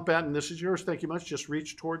anyway, Mountbatten, this is yours. Thank you much. Just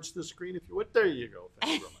reach towards the screen if you would. There you go.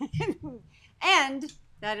 Thank you very much. And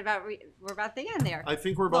we're about the end there. I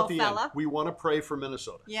think we're about Little the end. fella. We want to pray for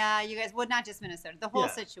Minnesota. Yeah, you guys. Well, not just Minnesota. The whole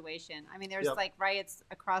Yeah. situation. I mean, there's Yep. like riots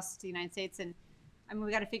across the United States, and I mean,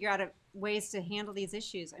 we got to figure out ways to handle these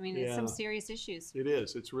issues. I mean, it's some Yeah. serious issues. It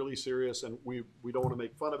is. It's really serious, and we don't want to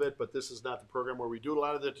make fun of it, but this is not the program where we do a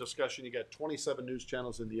lot of the discussion. You got 27 news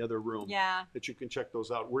channels in the other room Yeah. that you can check those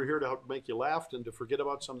out. We're here to help make you laugh and to forget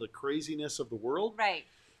about some of the craziness of the world. Right.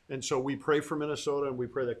 And so we pray for Minnesota, and we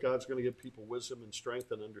pray that God's going to give people wisdom and strength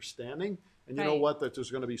and understanding. And you know Right. what? That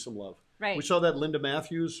there's going to be some love. Right. We saw that Linda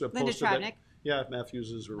Matthews Linda posted that. Travnik. Yeah,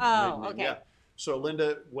 Matthews is her Oh, maiden name. okay. Yeah. So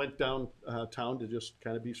Linda went down town to just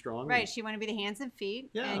kind of be strong. Right. and- She wanted to be the hands and feet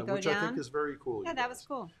yeah, and go which down. I think is very cool. Yeah, you that guys. was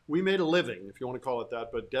cool. We made a living, if you want to call it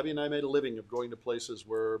that, but Debbie and I made a living of going to places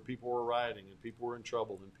where people were rioting and people were in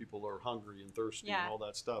trouble and people are hungry and thirsty Yeah. and all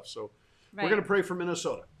that stuff. So Right. we're going to pray for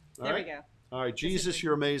Minnesota. All There right? we go. All right, Jesus,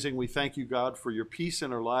 you're amazing. We thank you, God, for your peace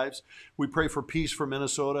in our lives. We pray for peace for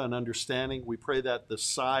Minnesota and understanding. We pray that the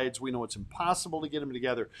sides, we know it's impossible to get them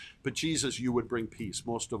together, but Jesus, you would bring peace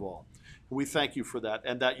most of all. We thank you for that,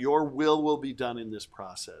 and that your will be done in this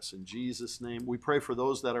process. In Jesus' name, we pray for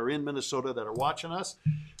those that are in Minnesota that are watching us.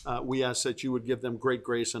 We ask that you would give them great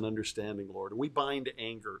grace and understanding, Lord. And we bind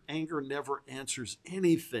anger. Anger never answers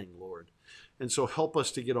anything, Lord. And so help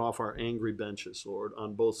us to get off our angry benches, Lord,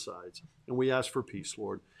 on both sides. And we ask for peace,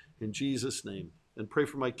 Lord, in Jesus' name. And pray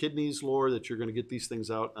for my kidneys, Lord, that you're going to get these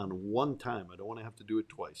things out on one time. I don't want to have to do it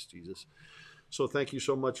twice, Jesus. So thank you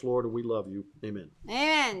so much, Lord, and we love you. Amen.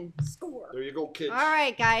 Amen. Score. There you go, kids. All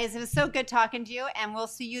right, guys. It was so good talking to you, and we'll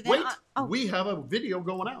see you then. Wait, we have a video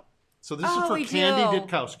going out. So this is for we Candy do.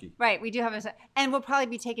 Ditkowski. Right, we do have a, and we'll probably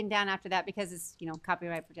be taken down after that because it's,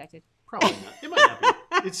 copyright protected. Probably not. It might not be.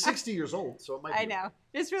 It's 60 years old, so it might be. I know.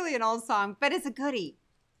 It's really an old song, but it's a goodie.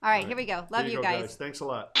 All right, here we go. Love you guys. Thanks a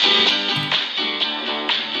lot.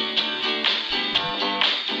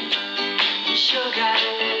 Sugar,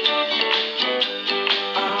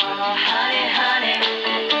 oh honey, honey,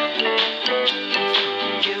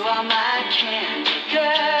 you are my candy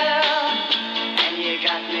girl, and you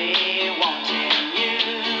got me wanting you,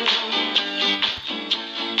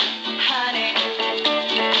 honey,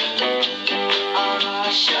 oh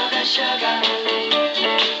sugar, sugar,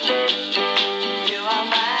 you are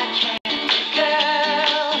my candy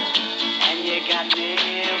girl, and you got me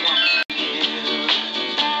wanting you.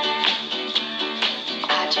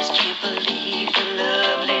 I just can't believe the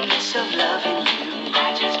loveliness of loving you.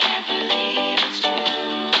 I just can't believe it's true.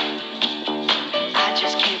 I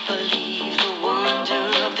just can't believe the wonder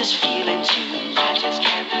of this feeling too. I just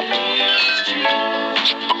can't believe it's true.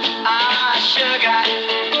 Ah, sugar.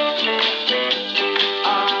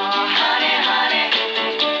 Oh, honey, honey.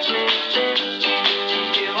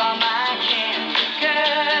 You are my candy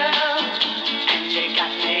girl, and you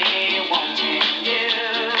got me wanting you.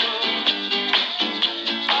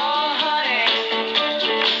 Oh, honey,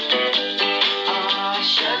 oh,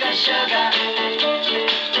 sugar, sugar,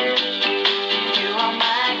 you are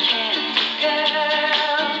my candy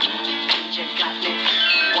girl, and you got me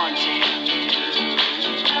wanting you.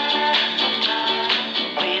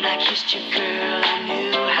 When I kissed you, girl, I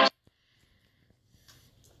knew how.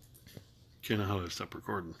 Do you know how to stop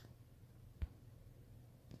recording?